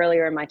did that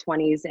earlier in my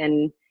 20s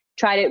and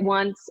tried it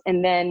once.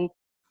 And then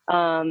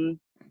I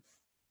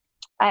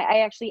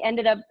actually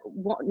ended up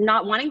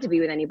not wanting to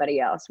be with anybody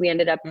else. We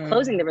ended up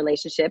closing the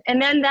relationship.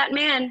 And then that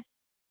man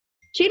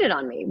cheated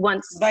on me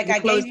once we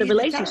closed the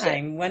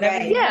relationship.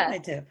 Whenever you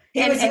wanted to.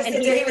 He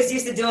was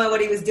used to doing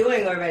what he was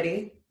doing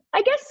already.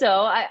 I guess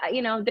so.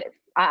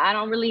 I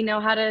don't really know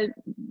how to,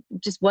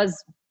 it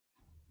was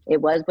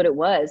what it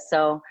was.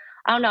 So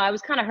I don't know. I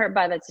was kind of hurt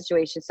by that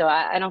situation. So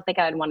I don't think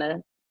I'd want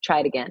to try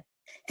it again.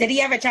 Did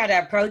he ever try to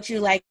approach you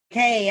like,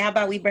 hey, how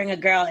about we bring a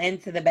girl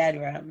into the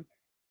bedroom?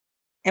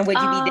 And would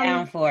you be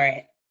down for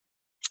it?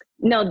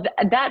 No,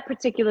 that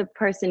particular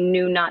person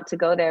knew not to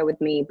go there with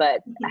me.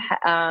 But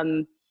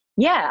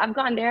yeah, I've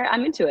gone there.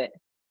 I'm into it.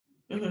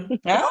 Mm-hmm.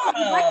 Oh,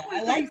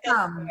 I like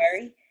that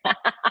story.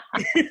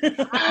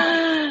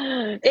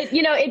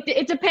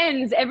 It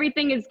depends.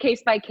 Everything is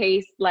case by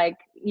case. Like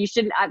you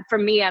shouldn't, for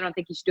me, I don't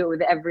think you should do it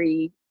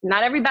with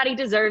not everybody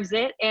deserves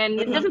it. And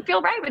it doesn't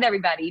feel right with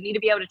everybody. You need to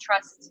be able to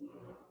trust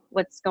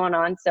what's going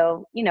on.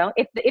 So,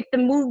 if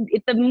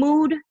the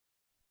mood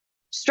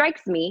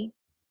strikes me,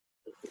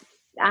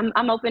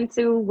 I'm open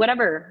to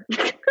whatever.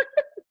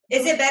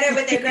 Is it better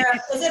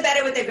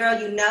with a girl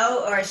you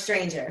know or a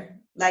stranger?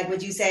 Like,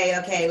 would you say,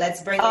 okay,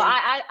 let's bring in...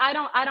 I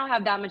don't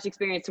have that much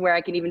experience where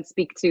I can even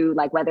speak to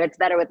like whether it's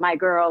better with my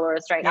girl or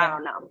a stranger. Yeah. I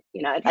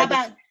don't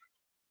know.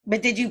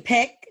 But did you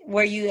pick?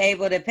 Were you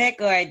able to pick,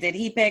 or did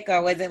he pick,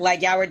 or was it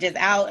like y'all were just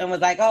out and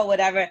was like, oh,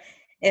 whatever,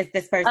 it's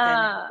this person?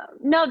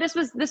 No, this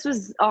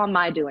was all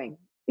my doing.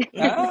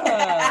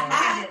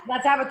 Oh.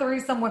 Let's have a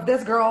threesome with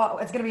this girl.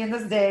 It's gonna be in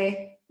this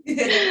day.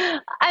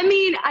 I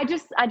mean, I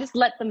just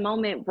let the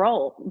moment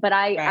roll, but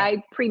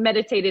I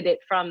premeditated it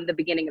from the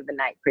beginning of the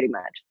night, pretty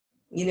much.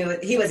 You knew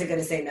he wasn't going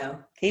to say no.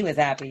 He was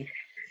happy.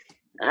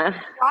 Why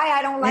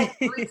I don't like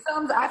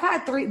threesomes? I've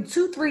had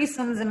two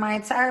threesomes in my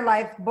entire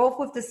life, both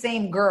with the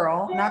same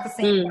girl, not the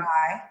same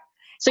guy.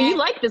 So you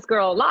like this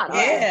girl a lot, huh?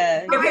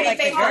 Yeah, you're pretty like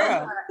the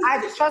girl.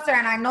 I just trust her,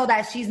 and I know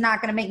that she's not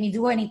going to make me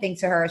do anything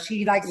to her.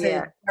 She likes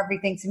to do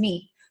everything to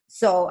me.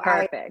 So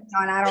perfect.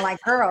 I don't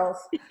like girls,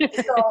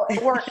 so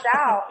it worked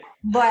out.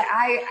 But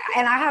I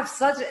have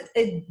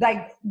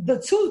like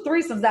the two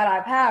threesomes that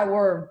I've had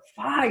were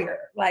fire,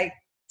 like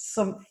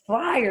some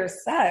fire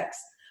sex.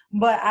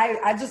 But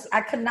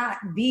I could not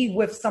be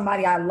with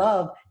somebody I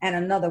love and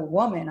another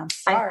woman. I'm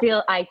sorry.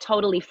 I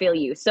totally feel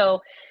you.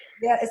 So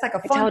yeah, it's like I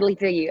totally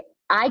feel you.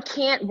 I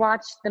can't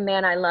watch the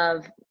man I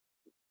love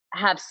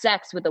have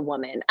sex with a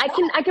woman. I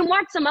can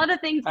watch some other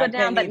things go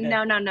down, but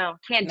no,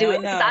 can't do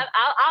it.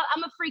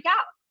 I'm a freak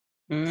out.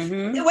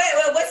 Mm-hmm.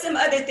 Wait, what some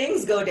other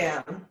things go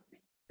down?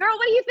 Girl,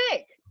 what do you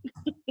think?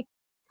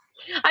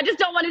 I just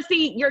don't want to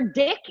see your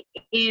dick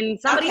in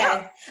somebody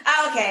else.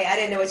 Okay, I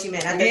didn't know what you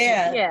meant. I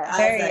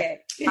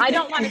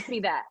don't want to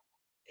see that.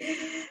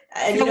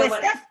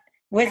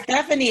 With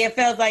Stephanie, it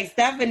feels like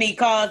Stephanie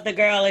calls the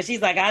girl and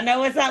she's like, I know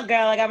what's up,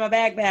 girl. I got my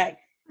bag back.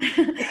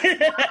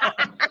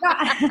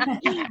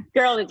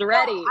 Girl is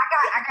ready.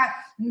 I got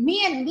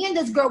me and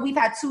this girl, we've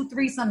had 2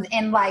 threesomes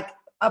in like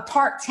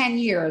apart 10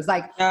 years.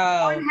 Like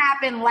one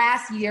happened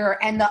last year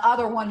and the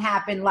other one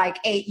happened like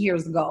 8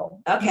 years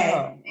ago.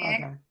 Okay.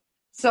 Okay.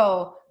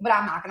 So, but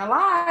I'm not gonna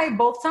lie,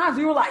 both times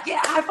we were like, yeah,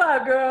 high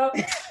five, girl.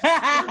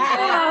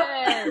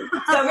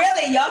 So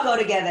really, y'all go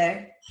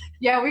together?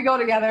 Yeah, we go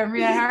together,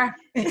 me and her.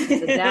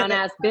 The down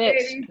ass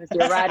bitch. It's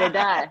your ride or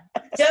die.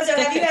 Jojo,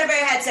 have you ever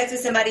had sex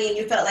with somebody and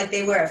you felt like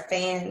they were a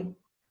fan?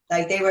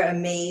 Like they were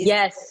amazed?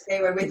 Yes.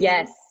 They were with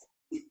you?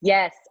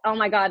 Yes. Oh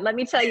my God. Let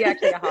me tell you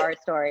actually a horror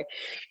story.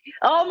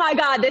 Oh my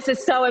God. This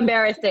is so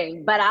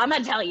embarrassing, but I'm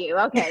going to tell you.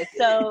 Okay.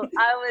 So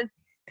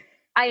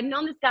I had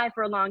known this guy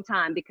for a long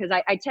time because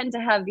I tend to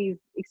have these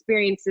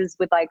experiences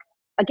with like,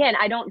 again,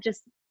 I don't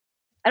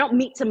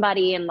meet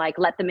somebody and like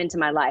let them into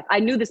my life. I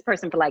knew this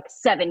person for like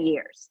 7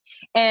 years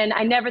and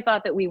I never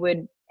thought that we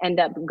would end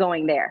up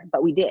going there,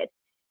 but we did.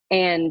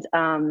 And,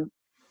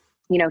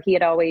 he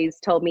had always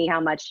told me how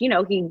much, he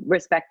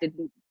respected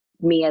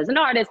me as an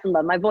artist and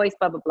loved my voice,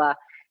 blah, blah, blah.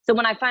 So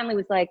when I finally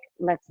was like,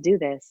 let's do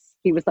this,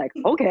 he was like,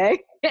 okay.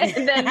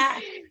 And then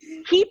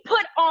he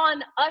put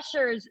on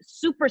Usher's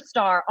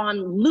Superstar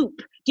on loop.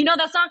 Do you know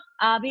that song?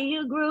 I'll be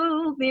your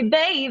groovy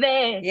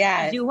baby.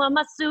 Yes. You are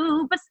my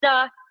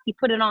superstar. He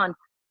put it on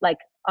like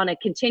on a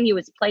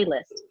continuous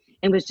playlist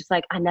and was just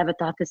like, I never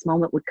thought this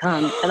moment would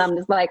come. And I'm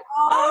just like,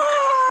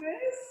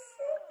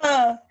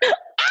 I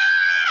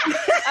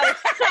was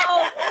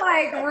so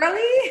like,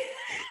 really?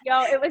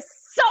 Yo, it was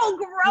so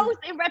gross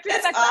in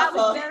retrospect.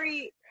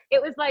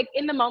 It was like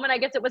in the moment, I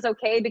guess it was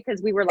okay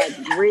because we were like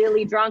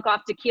really drunk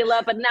off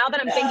tequila. But now that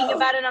I'm thinking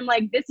about it, I'm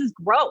like, this is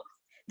gross.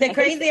 The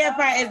craziest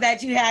part is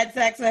that you had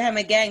sex with him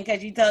again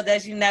because you told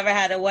us you never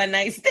had a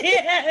one-night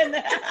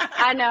stand.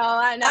 I know.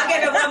 I'll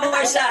give it one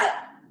more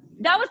shot.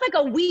 That was like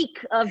a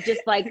week of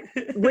just like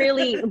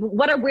really,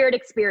 what a weird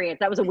experience.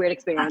 That was a weird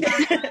experience.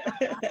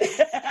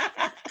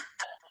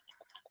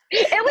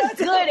 It was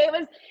good. It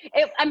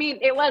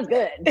was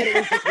good. But it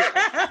was just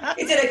weird.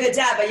 You did a good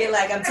job, but you're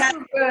like, I'm tired.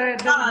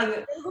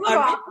 It was a little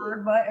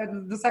awkward, but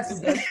the sex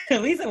was good.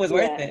 At least it was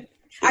worth it.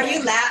 Are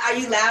you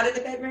loud in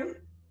the bedroom?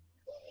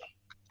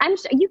 I'm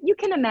sure you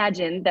can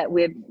imagine that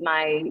with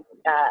my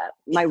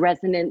my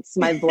resonance,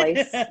 my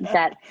voice,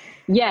 that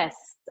yes,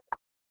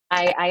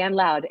 I am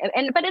loud.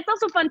 But it's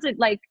also fun to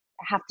like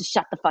have to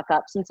shut the fuck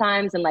up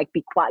sometimes and like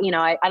be quiet. You know,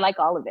 I like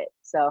all of it.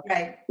 So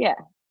right. Yeah.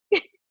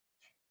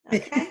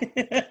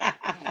 Okay.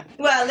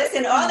 Well,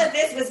 listen, all of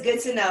this was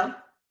good to know.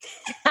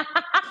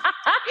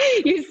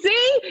 You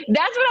see,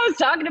 that's what I was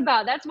talking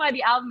about. That's why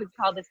the album is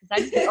called this, because I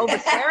just get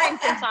oversharing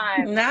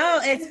sometimes. No,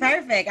 it's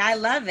perfect. I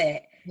love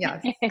it.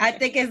 Yes. I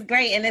think it's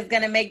great, and it's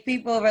going to make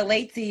people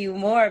relate to you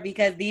more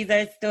because these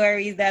are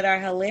stories that are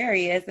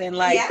hilarious and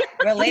like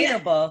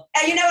relatable.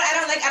 And you know what?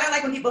 I don't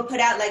like when people put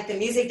out like the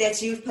music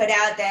that you've put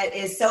out that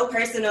is so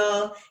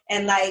personal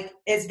and like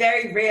it's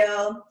very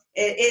real.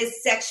 It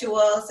is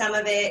sexual, some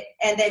of it,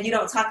 and then you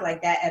don't talk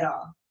like that at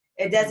all.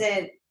 It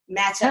doesn't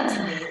match up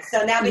to me.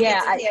 So now we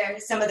get to hear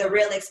some of the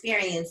real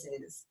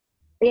experiences.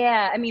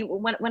 Yeah, I mean,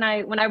 when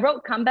I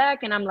wrote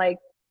Comeback and I'm like,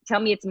 tell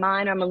me it's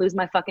mine or I'm gonna lose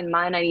my fucking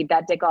mind, I need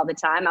that dick all the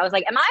time, I was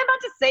like, am I about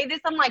to say this?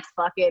 I'm like,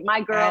 fuck it,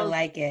 my girl. I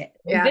like it.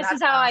 Yeah, this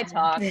is how I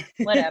talk.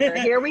 Whatever.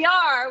 Here we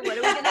are. What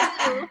are we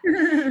gonna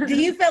do? Do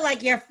you feel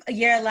like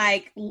you're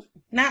like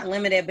not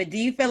limited, but do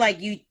you feel like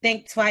you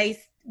think twice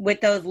with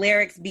those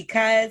lyrics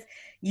because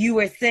you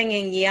were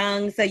singing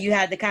young, so you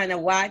had to kind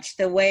of watch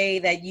the way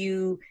that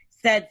you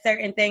said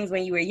certain things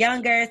when you were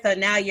younger, so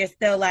now you're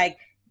still like,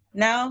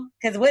 no?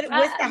 Because what's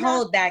the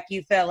holdback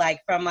you feel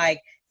like from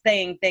like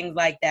saying things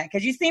like that?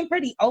 Because you seem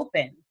pretty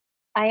open.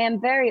 I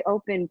am very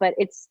open, but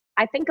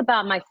I think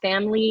about my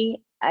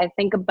family. I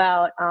think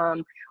about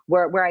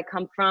where I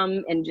come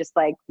from and just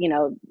like, you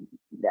know,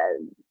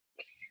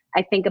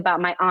 I think about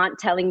my aunt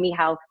telling me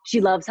how she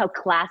loves how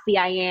classy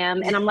I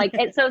am. And I'm like,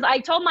 so I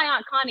told my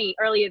Aunt Connie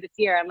earlier this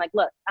year, I'm like,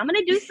 look, I'm going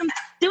to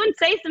do and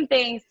say some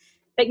things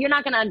that you're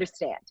not going to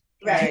understand.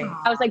 Right.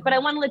 I was like, but I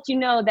want to let you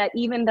know that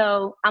even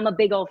though I'm a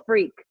big old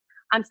freak,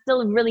 I'm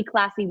still a really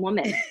classy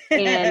woman.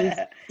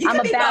 And I'm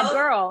a bad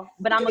girl,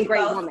 but I'm a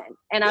great woman.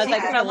 And I was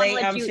like, but I want to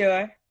let you,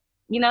 sure.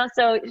 You know,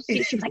 so she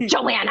was like,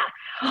 Joanna,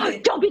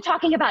 don't be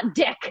talking about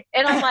dick.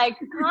 And I'm like,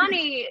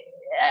 Connie.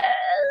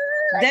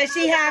 Does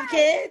she have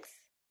kids?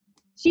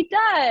 She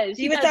does.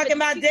 She was talking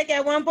about dick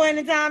at one point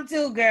in time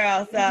too,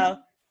 girl. So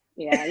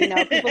yeah, you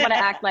know, people want to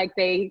act like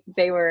they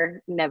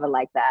were never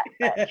like that.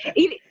 But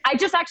I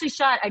just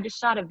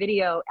shot a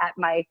video at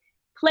my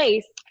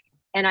place,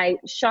 and I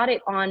shot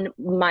it on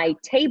my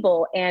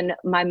table. And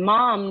my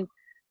mom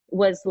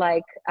was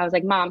like, I was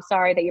like, Mom,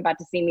 sorry that you're about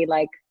to see me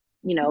like,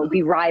 you know,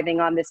 be writhing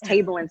on this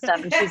table and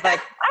stuff. And she's like,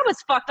 I was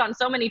fucked on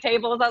so many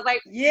tables. I was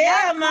like,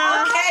 yeah,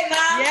 Mom. Okay,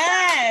 Mom.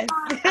 Yes.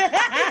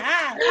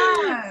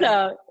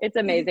 So it's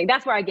amazing.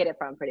 That's where I get it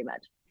from, pretty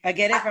much. I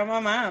get it from my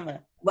mama.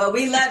 Well,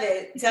 we love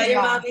it. Tell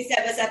your mom we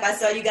set us up. I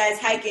saw you guys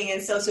hiking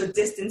and social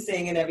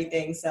distancing and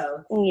everything.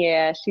 So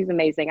yeah, she's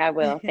amazing. I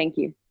will. Thank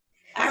you.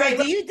 All right.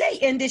 Do you date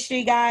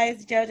industry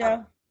guys,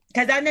 JoJo?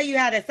 Because I know you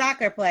had a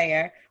soccer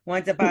player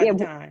once upon a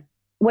time.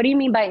 What do you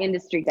mean by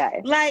industry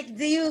guys? Like,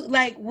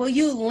 will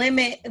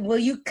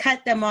you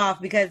cut them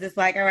off because it's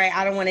like, all right,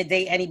 I don't want to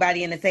date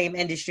anybody in the same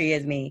industry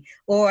as me?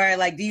 Or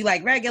like, do you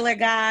like regular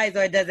guys,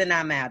 or does it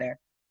not matter?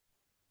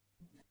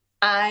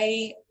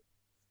 I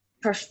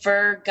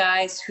prefer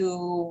guys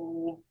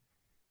who,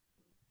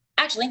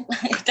 actually,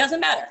 it doesn't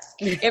matter.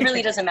 It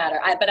really doesn't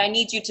matter. But I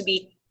need you to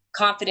be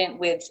confident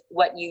with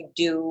what you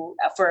do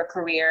for a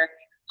career.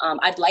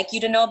 I'd like you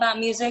to know about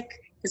music.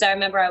 Because I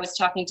remember I was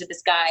talking to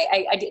this guy.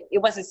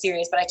 It wasn't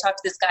serious, but I talked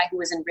to this guy who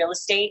was in real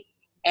estate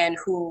and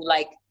who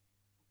like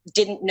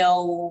didn't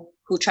know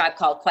who Tribe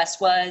Called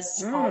Quest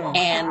was,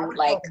 and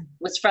like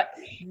was from.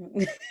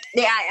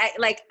 Yeah,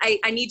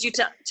 I need you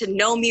to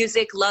know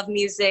music, love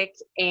music,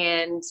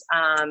 and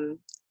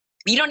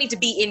you don't need to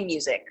be in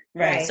music,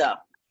 right? So,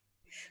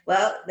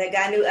 well, that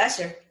guy knew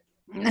Usher.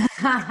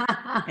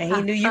 And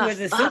he knew you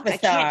was a superstar. I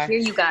can't hear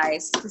you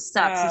guys. This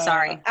sucks. I'm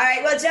sorry. All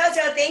right. Well,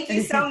 JoJo, thank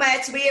you so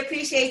much. We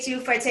appreciate you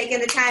for taking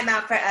the time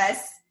out for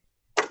us.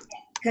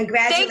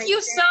 Congratulations. Thank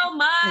you so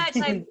much.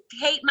 I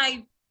hate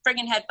my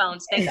friggin'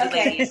 headphones. Thank you,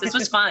 ladies. This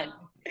was fun.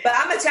 But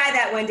I'm going to try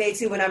that one day,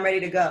 too, when I'm ready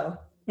to go.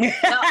 No,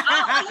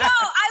 I'm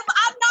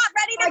not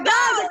ready to go.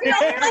 I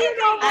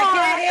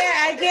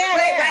can't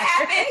Wait, hear. what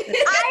happened?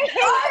 I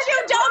hate you.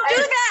 Don't do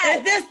that.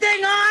 Is this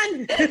thing on?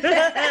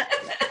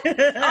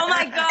 Oh,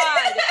 my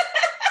God.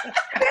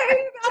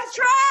 That's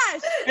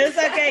trash. It's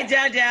okay,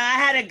 JoJo. I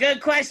had a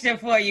good question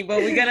for you, but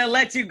we're going to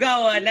let you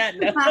go on that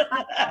note.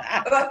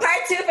 Well,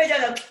 part 2 for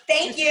JoJo.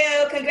 Thank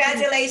you.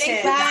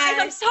 Congratulations. Thanks, guys.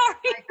 I'm sorry.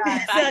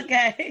 It's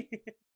okay.